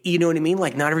you know what I mean?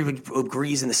 Like, not everybody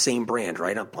agrees in the same brand,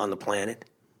 right, up on the planet.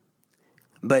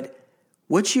 But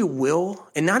what you will,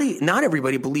 and not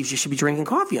everybody believes you should be drinking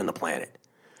coffee on the planet.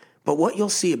 But what you'll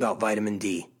see about vitamin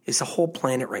D is the whole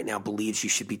planet right now believes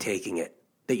you should be taking it,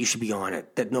 that you should be on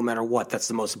it, that no matter what, that's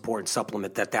the most important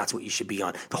supplement, that's what you should be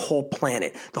on. The whole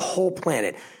planet.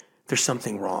 There's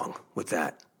something wrong with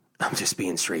that. I'm just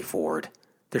being straightforward.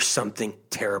 There's something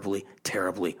terribly,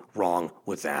 terribly wrong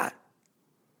with that.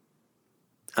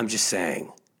 I'm just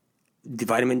saying. The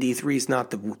vitamin D3 is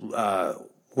not the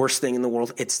worst thing in the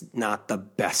world. It's not the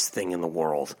best thing in the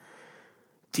world.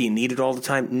 Do you need it all the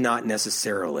time? Not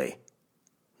necessarily.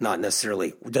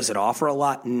 Does it offer a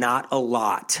lot? Not a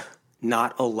lot.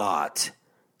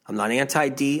 I'm not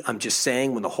anti-D. I'm just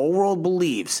saying, when the whole world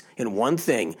believes in one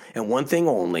thing and one thing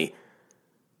only,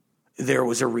 there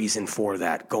was a reason for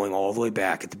that going all the way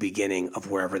back at the beginning of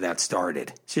wherever that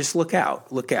started. So just look out.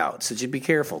 So just be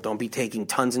careful. Don't be taking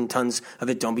tons and tons of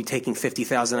it. Don't be taking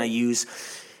 50,000 IUs.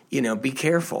 Be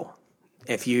careful.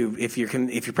 If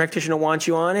your practitioner wants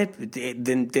you on it,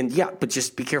 then yeah, but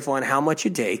just be careful on how much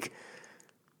you take.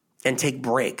 and take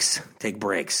breaks. Take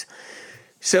breaks.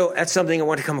 So that's something I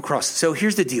want to come across. So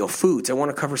here's the deal. Foods. I want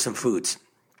to cover some foods.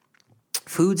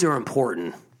 Foods are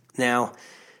important. Now,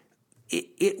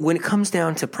 when it comes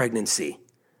down to pregnancy,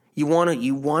 you want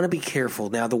to be careful.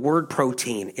 Now, the word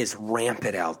protein is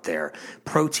rampant out there.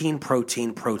 Protein.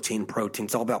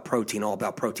 It's all about protein, all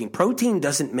about protein. Protein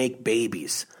doesn't make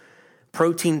babies.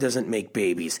 Protein doesn't make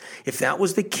babies. If that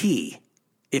was the key,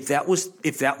 if that was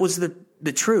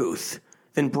the truth,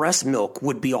 then breast milk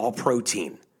would be all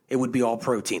protein. It would be all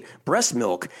protein. Breast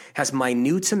milk has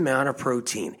minute amount of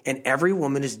protein, and every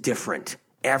woman is different.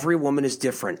 Every woman is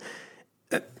different.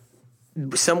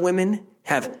 Some women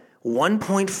have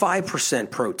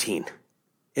 1.5% protein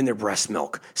in their breast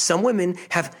milk. Some women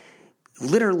have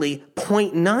literally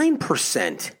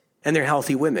 0.9%, and they're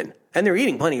healthy women, and they're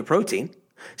eating plenty of protein.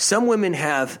 Some women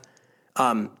have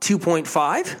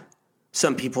 2.5.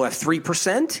 Some people have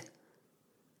 3%,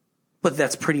 but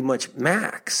that's pretty much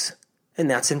max. And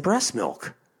that's in breast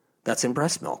milk. That's in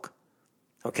breast milk.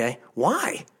 Okay?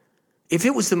 Why? If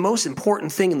it was the most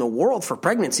important thing in the world for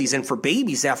pregnancies and for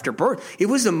babies after birth, it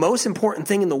was the most important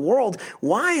thing in the world,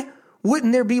 why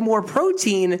wouldn't there be more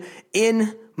protein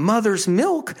in mother's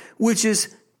milk, which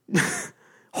is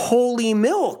holy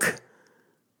milk?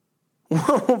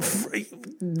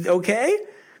 Okay?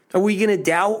 Are we going to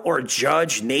doubt or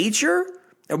judge nature?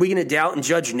 Are we going to doubt and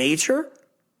judge nature?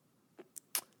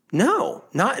 No,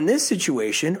 not in this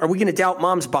situation. Are we going to doubt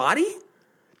mom's body?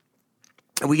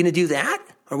 Are we going to do that?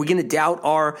 Are we going to doubt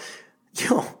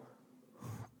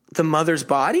the mother's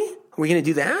body? Are we going to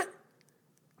do that?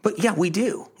 But yeah, we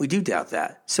do. We do doubt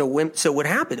that. So what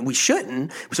happened? We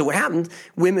shouldn't. So what happened?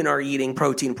 Women are eating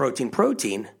protein.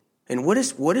 And what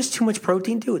does too much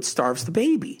protein do? It starves the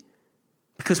baby.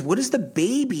 Because what does the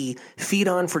baby feed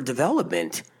on for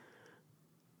development?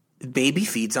 The baby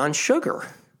feeds on sugar.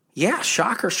 Yeah,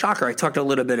 shocker. I talked a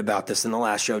little bit about this in the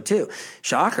last show too.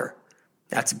 Shocker.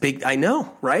 That's big. I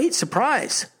know, right?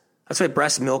 Surprise. That's why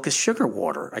breast milk is sugar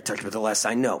water. I talked about the last.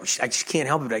 I know. I just can't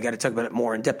help it. I got to talk about it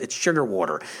more in depth. It's sugar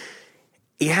water.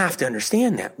 You have to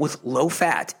understand that with low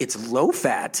fat, it's low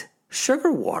fat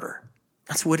sugar water.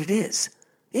 That's what it is.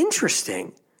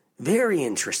 Interesting. Very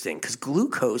interesting. Because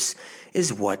glucose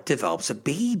is what develops a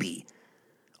baby.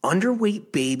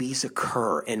 Underweight babies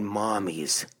occur in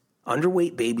mommies.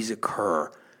 Underweight babies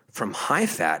occur from high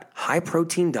fat, high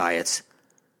protein diets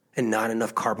and not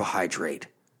enough carbohydrate.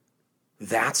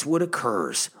 That's what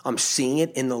occurs. I'm seeing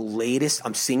it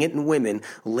I'm seeing it in women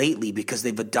lately because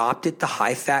they've adopted the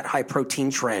high fat, high protein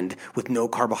trend with no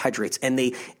carbohydrates, and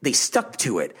they stuck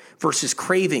to it versus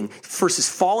falling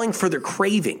for their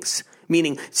cravings,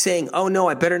 meaning saying, oh no,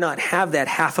 I better not have that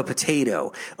half a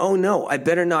potato. Oh no, I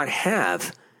better not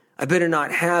have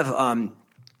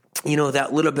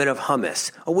that little bit of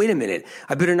hummus. Oh, wait a minute.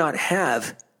 I better not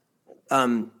have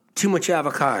too much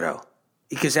avocado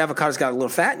because avocado's got a little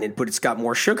fat in it, but it's got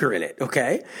more sugar in it,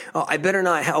 okay? I better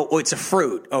not have, it's a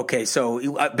fruit. Okay,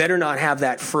 so I better not have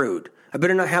that fruit. I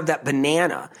better not have that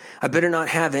banana. I better not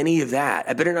have any of that.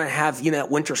 I better not have,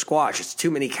 that winter squash. It's too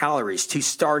many calories, too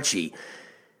starchy.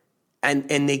 And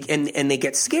they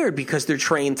get scared because they're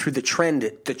trained through the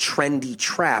trendy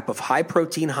trap of high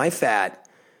protein, high fat.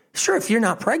 Sure, if you're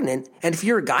not pregnant, and if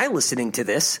you're a guy listening to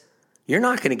this, you're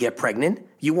not going to get pregnant.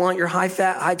 You want your high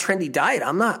fat, high trendy diet.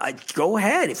 Go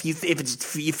ahead. If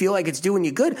you feel like it's doing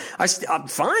you good, I'm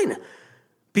fine.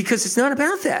 Because it's not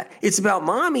about that. It's about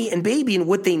mommy and baby and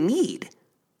what they need.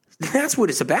 That's what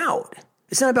it's about.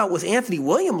 It's not about what Anthony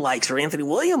William likes or Anthony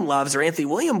William loves or Anthony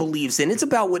William believes in. It's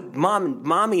about what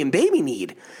mommy and baby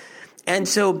need. And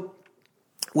so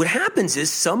what happens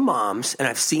is some moms, and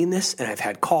I've seen this and I've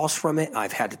had calls from it,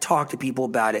 I've had to talk to people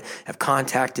about it, have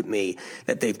contacted me,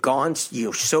 that they've gone, they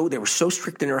were so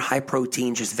strict in their high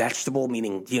protein, just vegetable,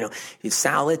 meaning,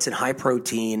 salads and high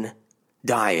protein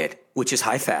diet, which is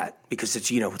high fat because it's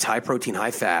high protein,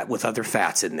 high fat with other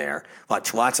fats in there,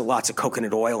 lots of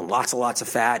coconut oil and lots of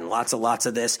fat and lots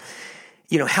of this.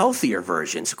 Healthier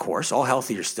versions, of course, all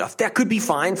healthier stuff. That could be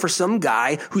fine for some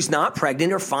guy who's not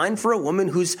pregnant or fine for a woman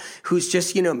who's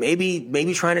just,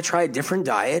 maybe trying to try a different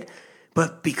diet.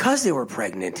 But because they were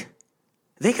pregnant,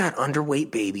 they got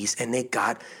underweight babies and they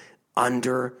got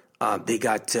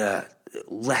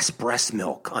less breast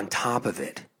milk on top of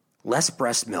it. Less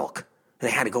breast milk. And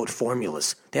they had to go with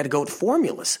formulas.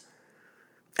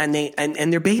 And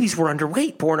their babies were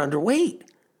underweight, born underweight.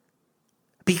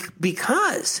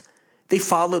 Because they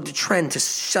followed the trend to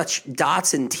such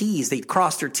dots and T's. They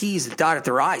crossed their T's and dotted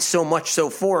their I's so much so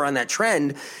far on that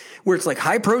trend where it's like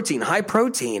high protein.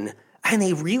 And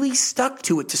they really stuck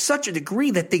to it to such a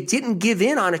degree that they didn't give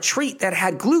in on a treat that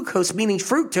had glucose, meaning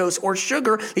fructose or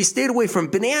sugar. They stayed away from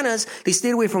bananas. They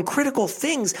stayed away from critical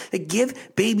things that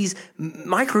give babies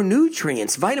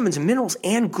micronutrients, vitamins and minerals,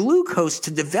 and glucose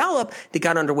to develop. They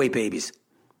got underweight babies.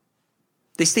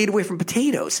 They stayed away from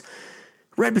potatoes,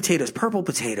 red potatoes, purple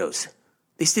potatoes.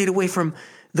 They stayed away from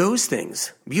those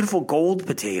things, beautiful gold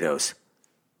potatoes,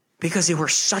 because they were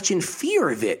such in fear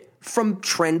of it from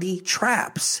trendy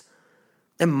traps.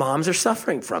 And moms are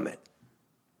suffering from it.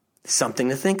 Something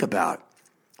to think about.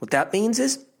 What that means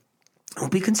is,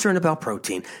 don't be concerned about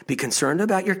protein. Be concerned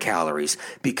about your calories.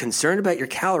 Be concerned about your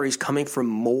calories coming from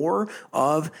more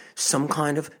of some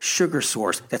kind of sugar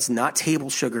source. That's not table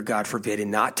sugar, God forbid,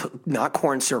 and not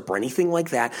corn syrup or anything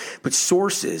like that, but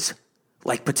sources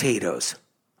like potatoes.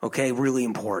 Okay, really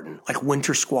important. Like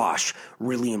winter squash,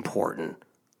 really important.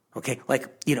 Okay, like,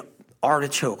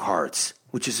 artichoke hearts,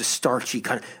 which is a starchy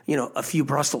kind of, a few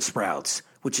Brussels sprouts,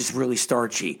 which is really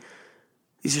starchy.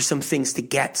 These are some things to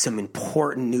get some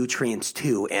important nutrients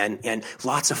too, and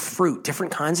lots of fruit,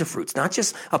 different kinds of fruits, not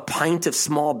just a pint of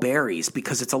small berries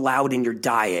because it's allowed in your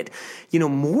diet.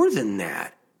 More than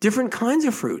that, different kinds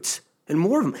of fruits and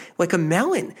more of them, like a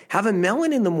melon. Have a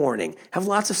melon in the morning. Have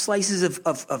lots of slices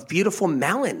of beautiful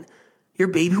melon. Your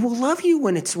baby will love you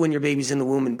when your baby's in the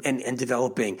womb and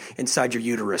developing inside your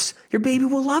uterus. Your baby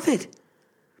will love it.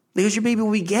 Because your baby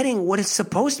will be getting what it's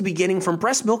supposed to be getting from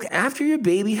breast milk after your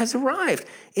baby has arrived.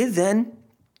 And then,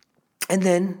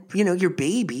 your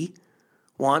baby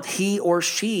he or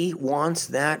she wants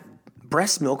that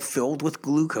breast milk filled with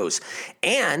glucose.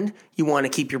 And you want to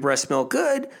keep your breast milk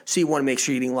good, so you want to make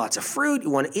sure you're eating lots of fruit.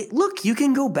 Look, you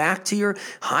can go back to your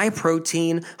high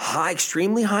protein,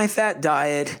 extremely high fat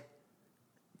diet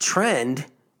trend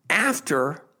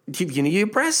after you're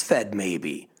breastfed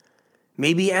maybe.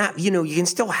 Maybe, you can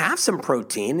still have some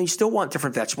protein. You still want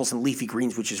different vegetables and leafy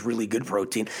greens, which is really good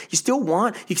protein. You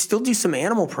can still do some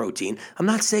animal protein. I'm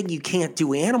not saying you can't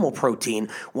do animal protein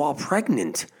while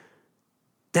pregnant.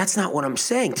 That's not what I'm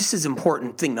saying. This is an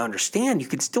important thing to understand. You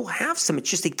can still have some. It's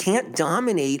just it can't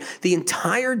dominate the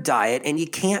entire diet, and you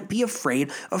can't be afraid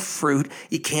of fruit.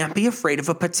 You can't be afraid of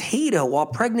a potato while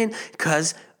pregnant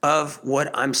because of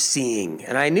what I'm seeing.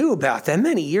 And I knew about that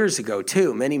many years ago,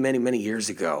 too. Many, many, many years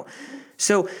ago.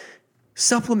 So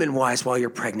supplement-wise, while you're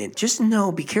pregnant, just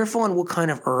be careful on what kind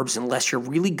of herbs, unless you're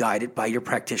really guided by your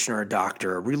practitioner or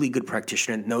doctor, a really good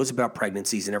practitioner that knows about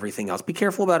pregnancies and everything else. Be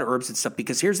careful about herbs and stuff,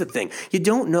 because here's the thing. You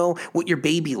don't know what your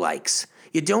baby likes.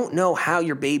 You don't know how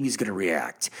your baby's going to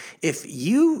react. If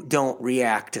you don't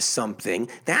react to something,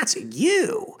 that's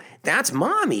you. That's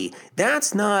mommy.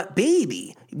 That's not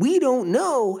baby. We don't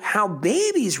know how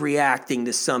baby's reacting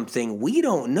to something. We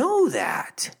don't know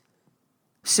that.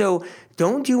 So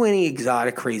don't do any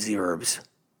exotic crazy herbs.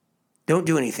 Don't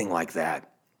do anything like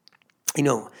that.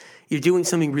 You're doing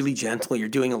something really gentle. You're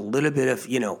doing a little bit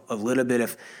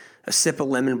of a sip of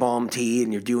lemon balm tea,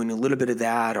 and you're doing a little bit of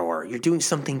that, or you're doing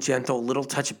something gentle, a little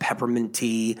touch of peppermint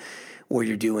tea, or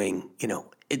you're doing,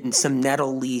 some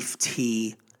nettle leaf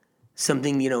tea,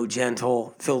 something,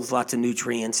 gentle, filled with lots of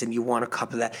nutrients, and you want a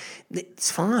cup of that.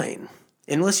 It's fine.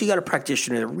 Unless you got a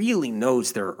practitioner that really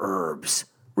knows their herbs.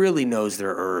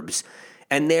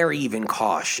 And they're even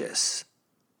cautious.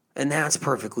 And that's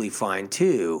perfectly fine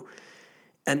too.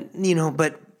 And,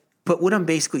 but what I'm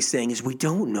basically saying is we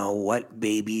don't know what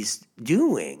baby's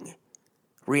doing,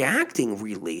 reacting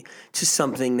really to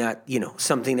something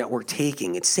that we're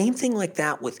taking. It's same thing like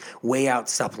that with way out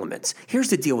supplements. Here's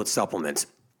the deal with supplements.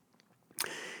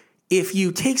 If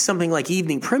you take something like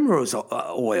evening primrose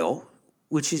oil,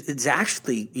 which is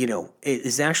actually,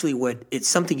 it's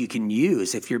something you can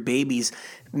use if your baby's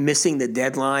missing the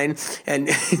deadline and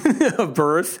of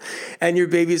birth, and your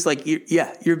baby's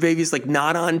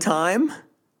not on time,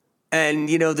 and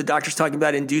the doctor's talking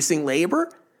about inducing labor.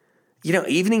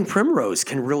 Evening primrose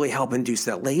can really help induce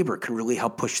that labor, can really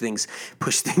help push things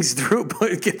through,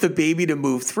 get the baby to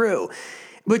move through.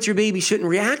 But your baby shouldn't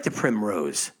react to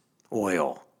primrose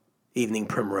oil. Evening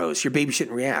primrose. Your baby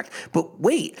shouldn't react. But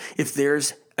wait, if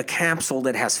there's a capsule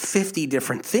that has 50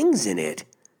 different things in it,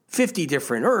 50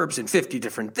 different herbs and 50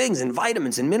 different things and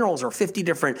vitamins and minerals, or 50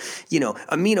 different,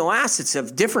 amino acids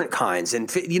of different kinds, and,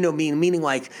 meaning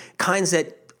like kinds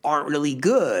that aren't really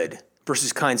good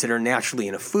versus kinds that are naturally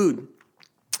in a food.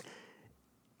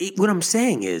 What I'm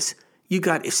saying is, you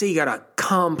got a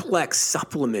complex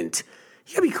supplement.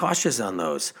 You got to be cautious on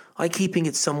those. I like keeping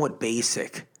it somewhat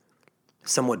basic.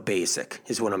 Somewhat basic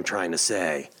is what I'm trying to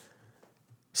say.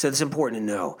 So it's important to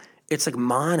know. It's like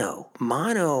mono,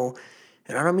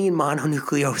 and I don't mean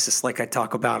mononucleosis like I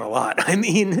talk about a lot. I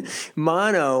mean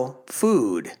mono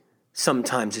food.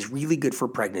 sometimes is really good for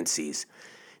pregnancies.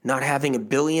 Not having a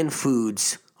billion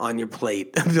foods on your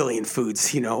plate, a billion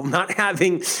foods, not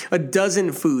having a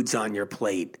dozen foods on your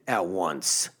plate at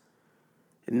once.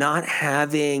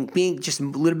 Being just a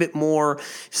little bit more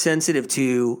sensitive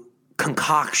to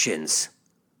concoctions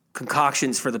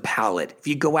for the palate. If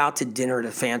you go out to dinner at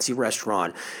a fancy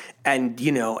restaurant and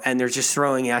they're just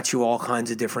throwing at you all kinds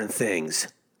of different things.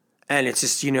 And it's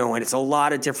just, and it's a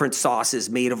lot of different sauces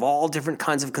made of all different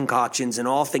kinds of concoctions and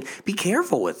all things. Be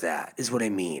careful with that, is what I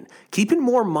mean. Keep it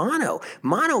more mono.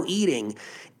 Mono eating,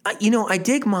 I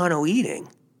dig mono eating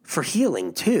for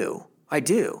healing too. I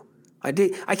do.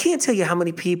 I can't tell you how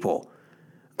many people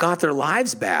got their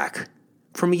lives back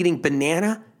from eating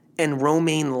banana and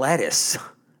romaine lettuce,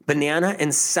 banana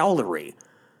and celery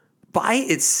by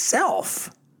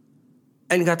itself,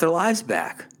 and got their lives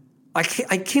back. I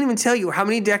can't even tell you how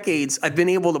many decades I've been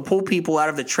able to pull people out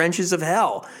of the trenches of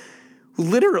hell,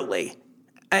 literally,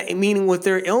 meaning with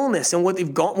their illness and what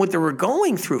they were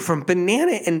going through from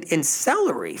banana and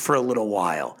celery for a little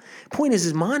while. Point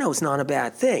is mono is not a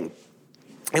bad thing.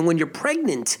 And when you're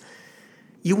pregnant,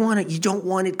 you don't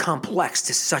want it complex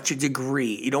to such a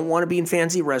degree. You don't want to be in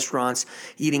fancy restaurants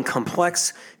eating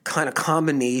complex kind of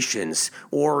combinations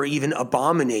or even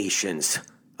abominations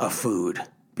of food.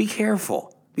 Be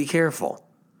careful. Be careful.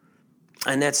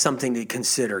 And that's something to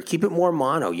consider. Keep it more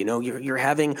mono. You're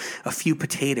having a few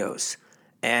potatoes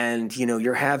and,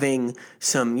 you're having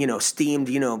some, steamed,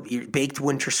 baked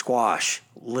winter squash.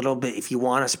 A little bit, if you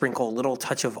want to sprinkle a little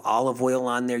touch of olive oil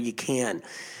on there, you can.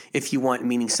 If you want,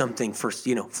 meaning something for,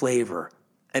 flavor,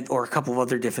 or a couple of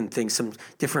other different things, some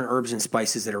different herbs and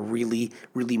spices that are really,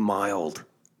 really mild.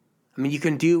 I mean, you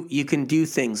can do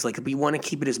things like, if you want to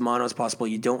keep it as mono as possible,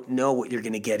 you don't know what you're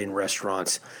going to get in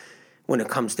restaurants when it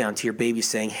comes down to your baby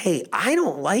saying, hey, I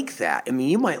don't like that. I mean,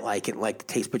 you might like it, like the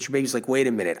taste, but your baby's like, wait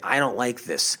a minute, I don't like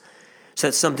this. So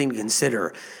that's something to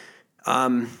consider.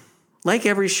 Like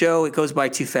every show, it goes by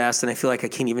too fast, and I feel like I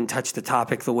can't even touch the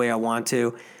topic the way I want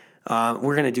to.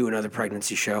 We're going to do another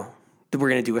pregnancy show. We're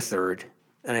going to do a third,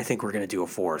 and I think we're going to do a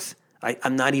fourth.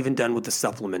 I'm not even done with the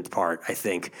supplement part, I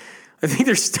think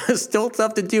there's still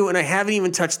stuff to do, and I haven't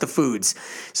even touched the foods.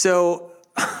 So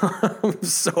I'm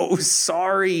so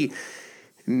sorry.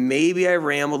 Maybe I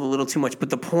rambled a little too much, but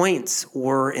the points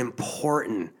were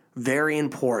important, very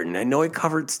important. I know I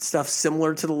covered stuff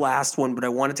similar to the last one, but I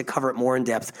wanted to cover it more in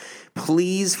depth.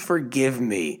 Please forgive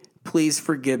me. Please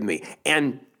forgive me.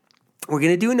 And we're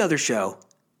going to do another show,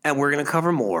 and we're going to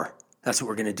cover more. That's what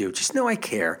we're going to do. Just know I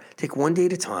care. Take one day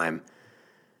at a time.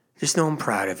 Just know I'm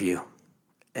proud of you.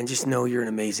 And just know you're an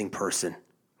amazing person.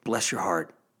 Bless your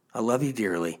heart. I love you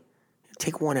dearly.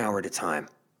 Take 1 hour at a time.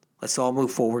 Let's all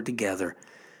move forward together.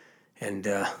 And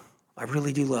I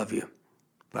really do love you.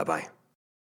 Bye-bye.